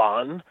it's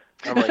fun."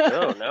 I'm like,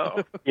 "Oh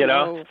no,"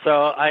 No.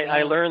 So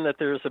I learned that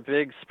there's a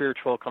big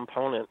spiritual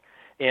component,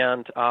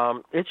 and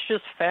it's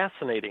just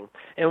fascinating.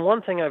 And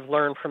one thing I've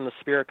learned from the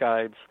spirit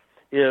guides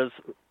is,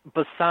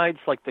 besides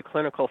like the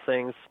clinical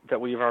things that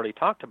we've already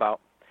talked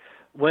about,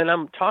 when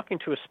I'm talking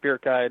to a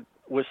spirit guide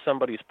with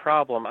somebody's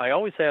problem, I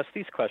always ask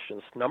these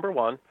questions. Number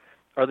 1,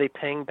 are they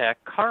paying back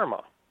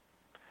karma?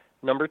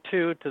 Number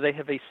 2, do they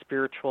have a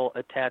spiritual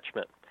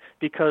attachment?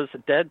 Because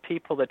dead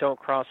people that don't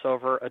cross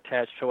over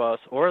attach to us,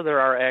 or there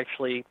are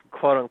actually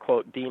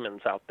quote-unquote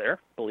demons out there,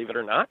 believe it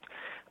or not.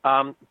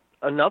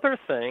 Another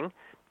thing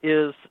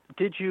is,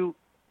 did you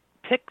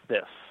pick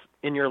this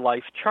in your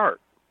life chart?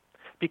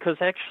 Because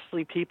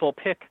actually people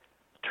pick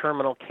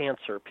terminal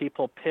cancer.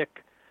 People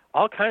pick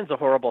all kinds of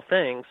horrible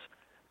things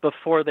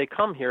before they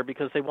come here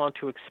because they want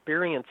to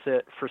experience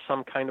it for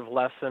some kind of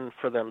lesson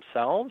for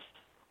themselves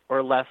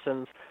or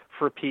lessons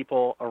for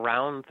people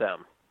around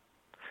them.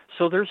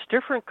 So there's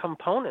different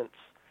components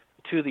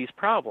to these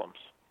problems,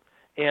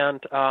 and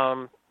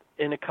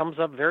it comes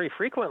up very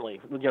frequently.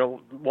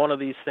 One of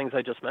these things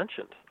I just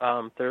mentioned,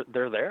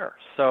 they're there.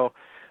 So,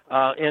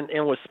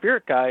 and with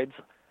spirit guides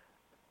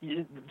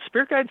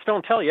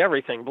don't tell you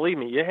everything. Believe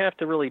me, you have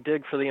to really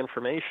dig for the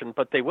information,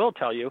 but they will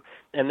tell you,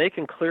 and they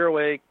can clear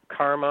away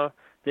karma.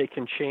 They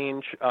can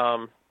change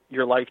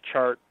your life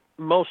chart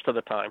most of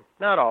the time,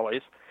 not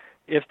always.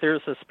 If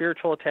there's a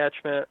spiritual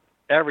attachment,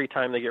 every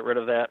time they get rid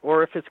of that,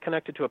 or if it's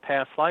connected to a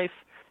past life,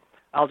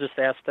 I'll just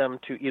ask them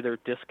to either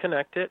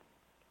disconnect it,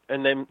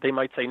 and then they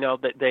might say no,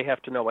 that they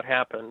have to know what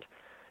happened,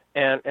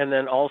 and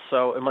then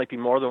also it might be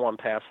more than one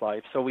past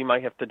life, so we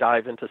might have to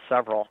dive into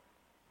several,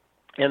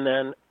 and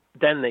then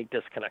then they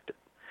disconnect it.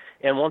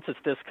 And once it's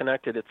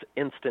disconnected, it's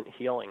instant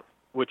healing,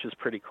 which is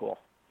pretty cool.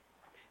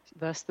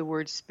 Thus the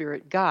word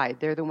spirit guide.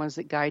 They're the ones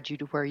that guide you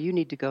to where you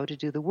need to go to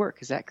do the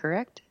work. Is that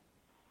correct?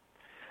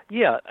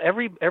 Yeah,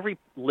 every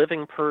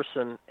living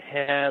person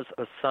has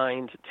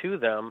assigned to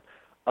them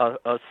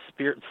a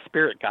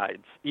spirit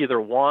guides,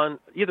 either one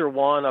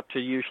up to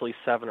usually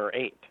 7 or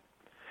 8.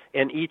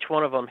 And each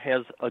one of them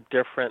has a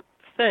different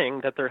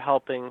thing that they're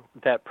helping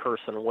that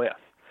person with.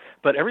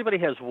 But everybody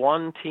has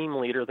one team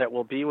leader that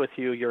will be with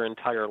you your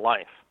entire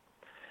life.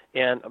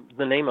 And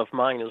the name of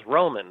mine is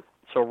Roman.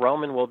 So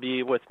Roman will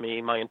be with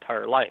me my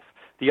entire life.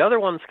 The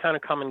other ones kind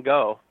of come and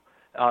go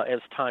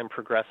as time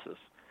progresses.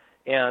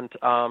 And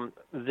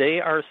they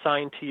are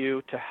assigned to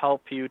you to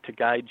help you, to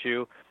guide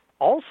you.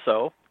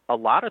 Also, a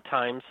lot of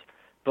times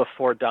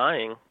before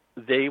dying,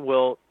 they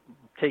will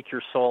take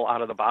your soul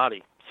out of the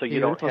body. So you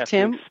don't have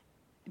Tim,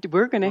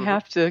 we're going to Mm-hmm.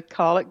 have to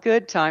call it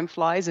good. Time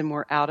flies and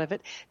we're out of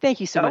it. Thank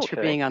you so much for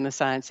being on The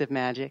Science of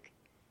Magic.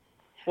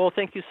 Well,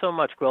 thank you so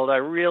much, Gwilda. I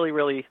really,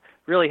 really,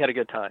 really had a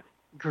good time.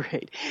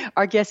 Great.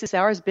 Our guest this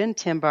hour has been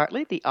Tim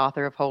Bartley, the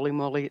author of Holy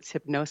Moly, It's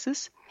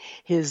Hypnosis.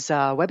 His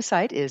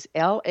website is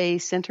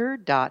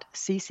lacenter.cc.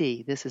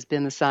 This has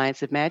been The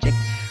Science of Magic.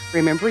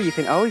 Remember, you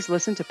can always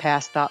listen to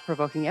past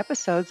thought-provoking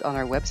episodes on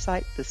our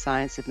website,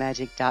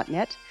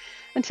 thescienceofmagic.net.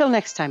 Until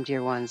next time,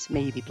 dear ones,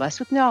 may you be blessed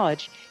with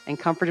knowledge and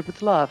comforted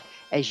with love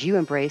as you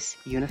embrace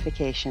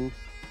unification.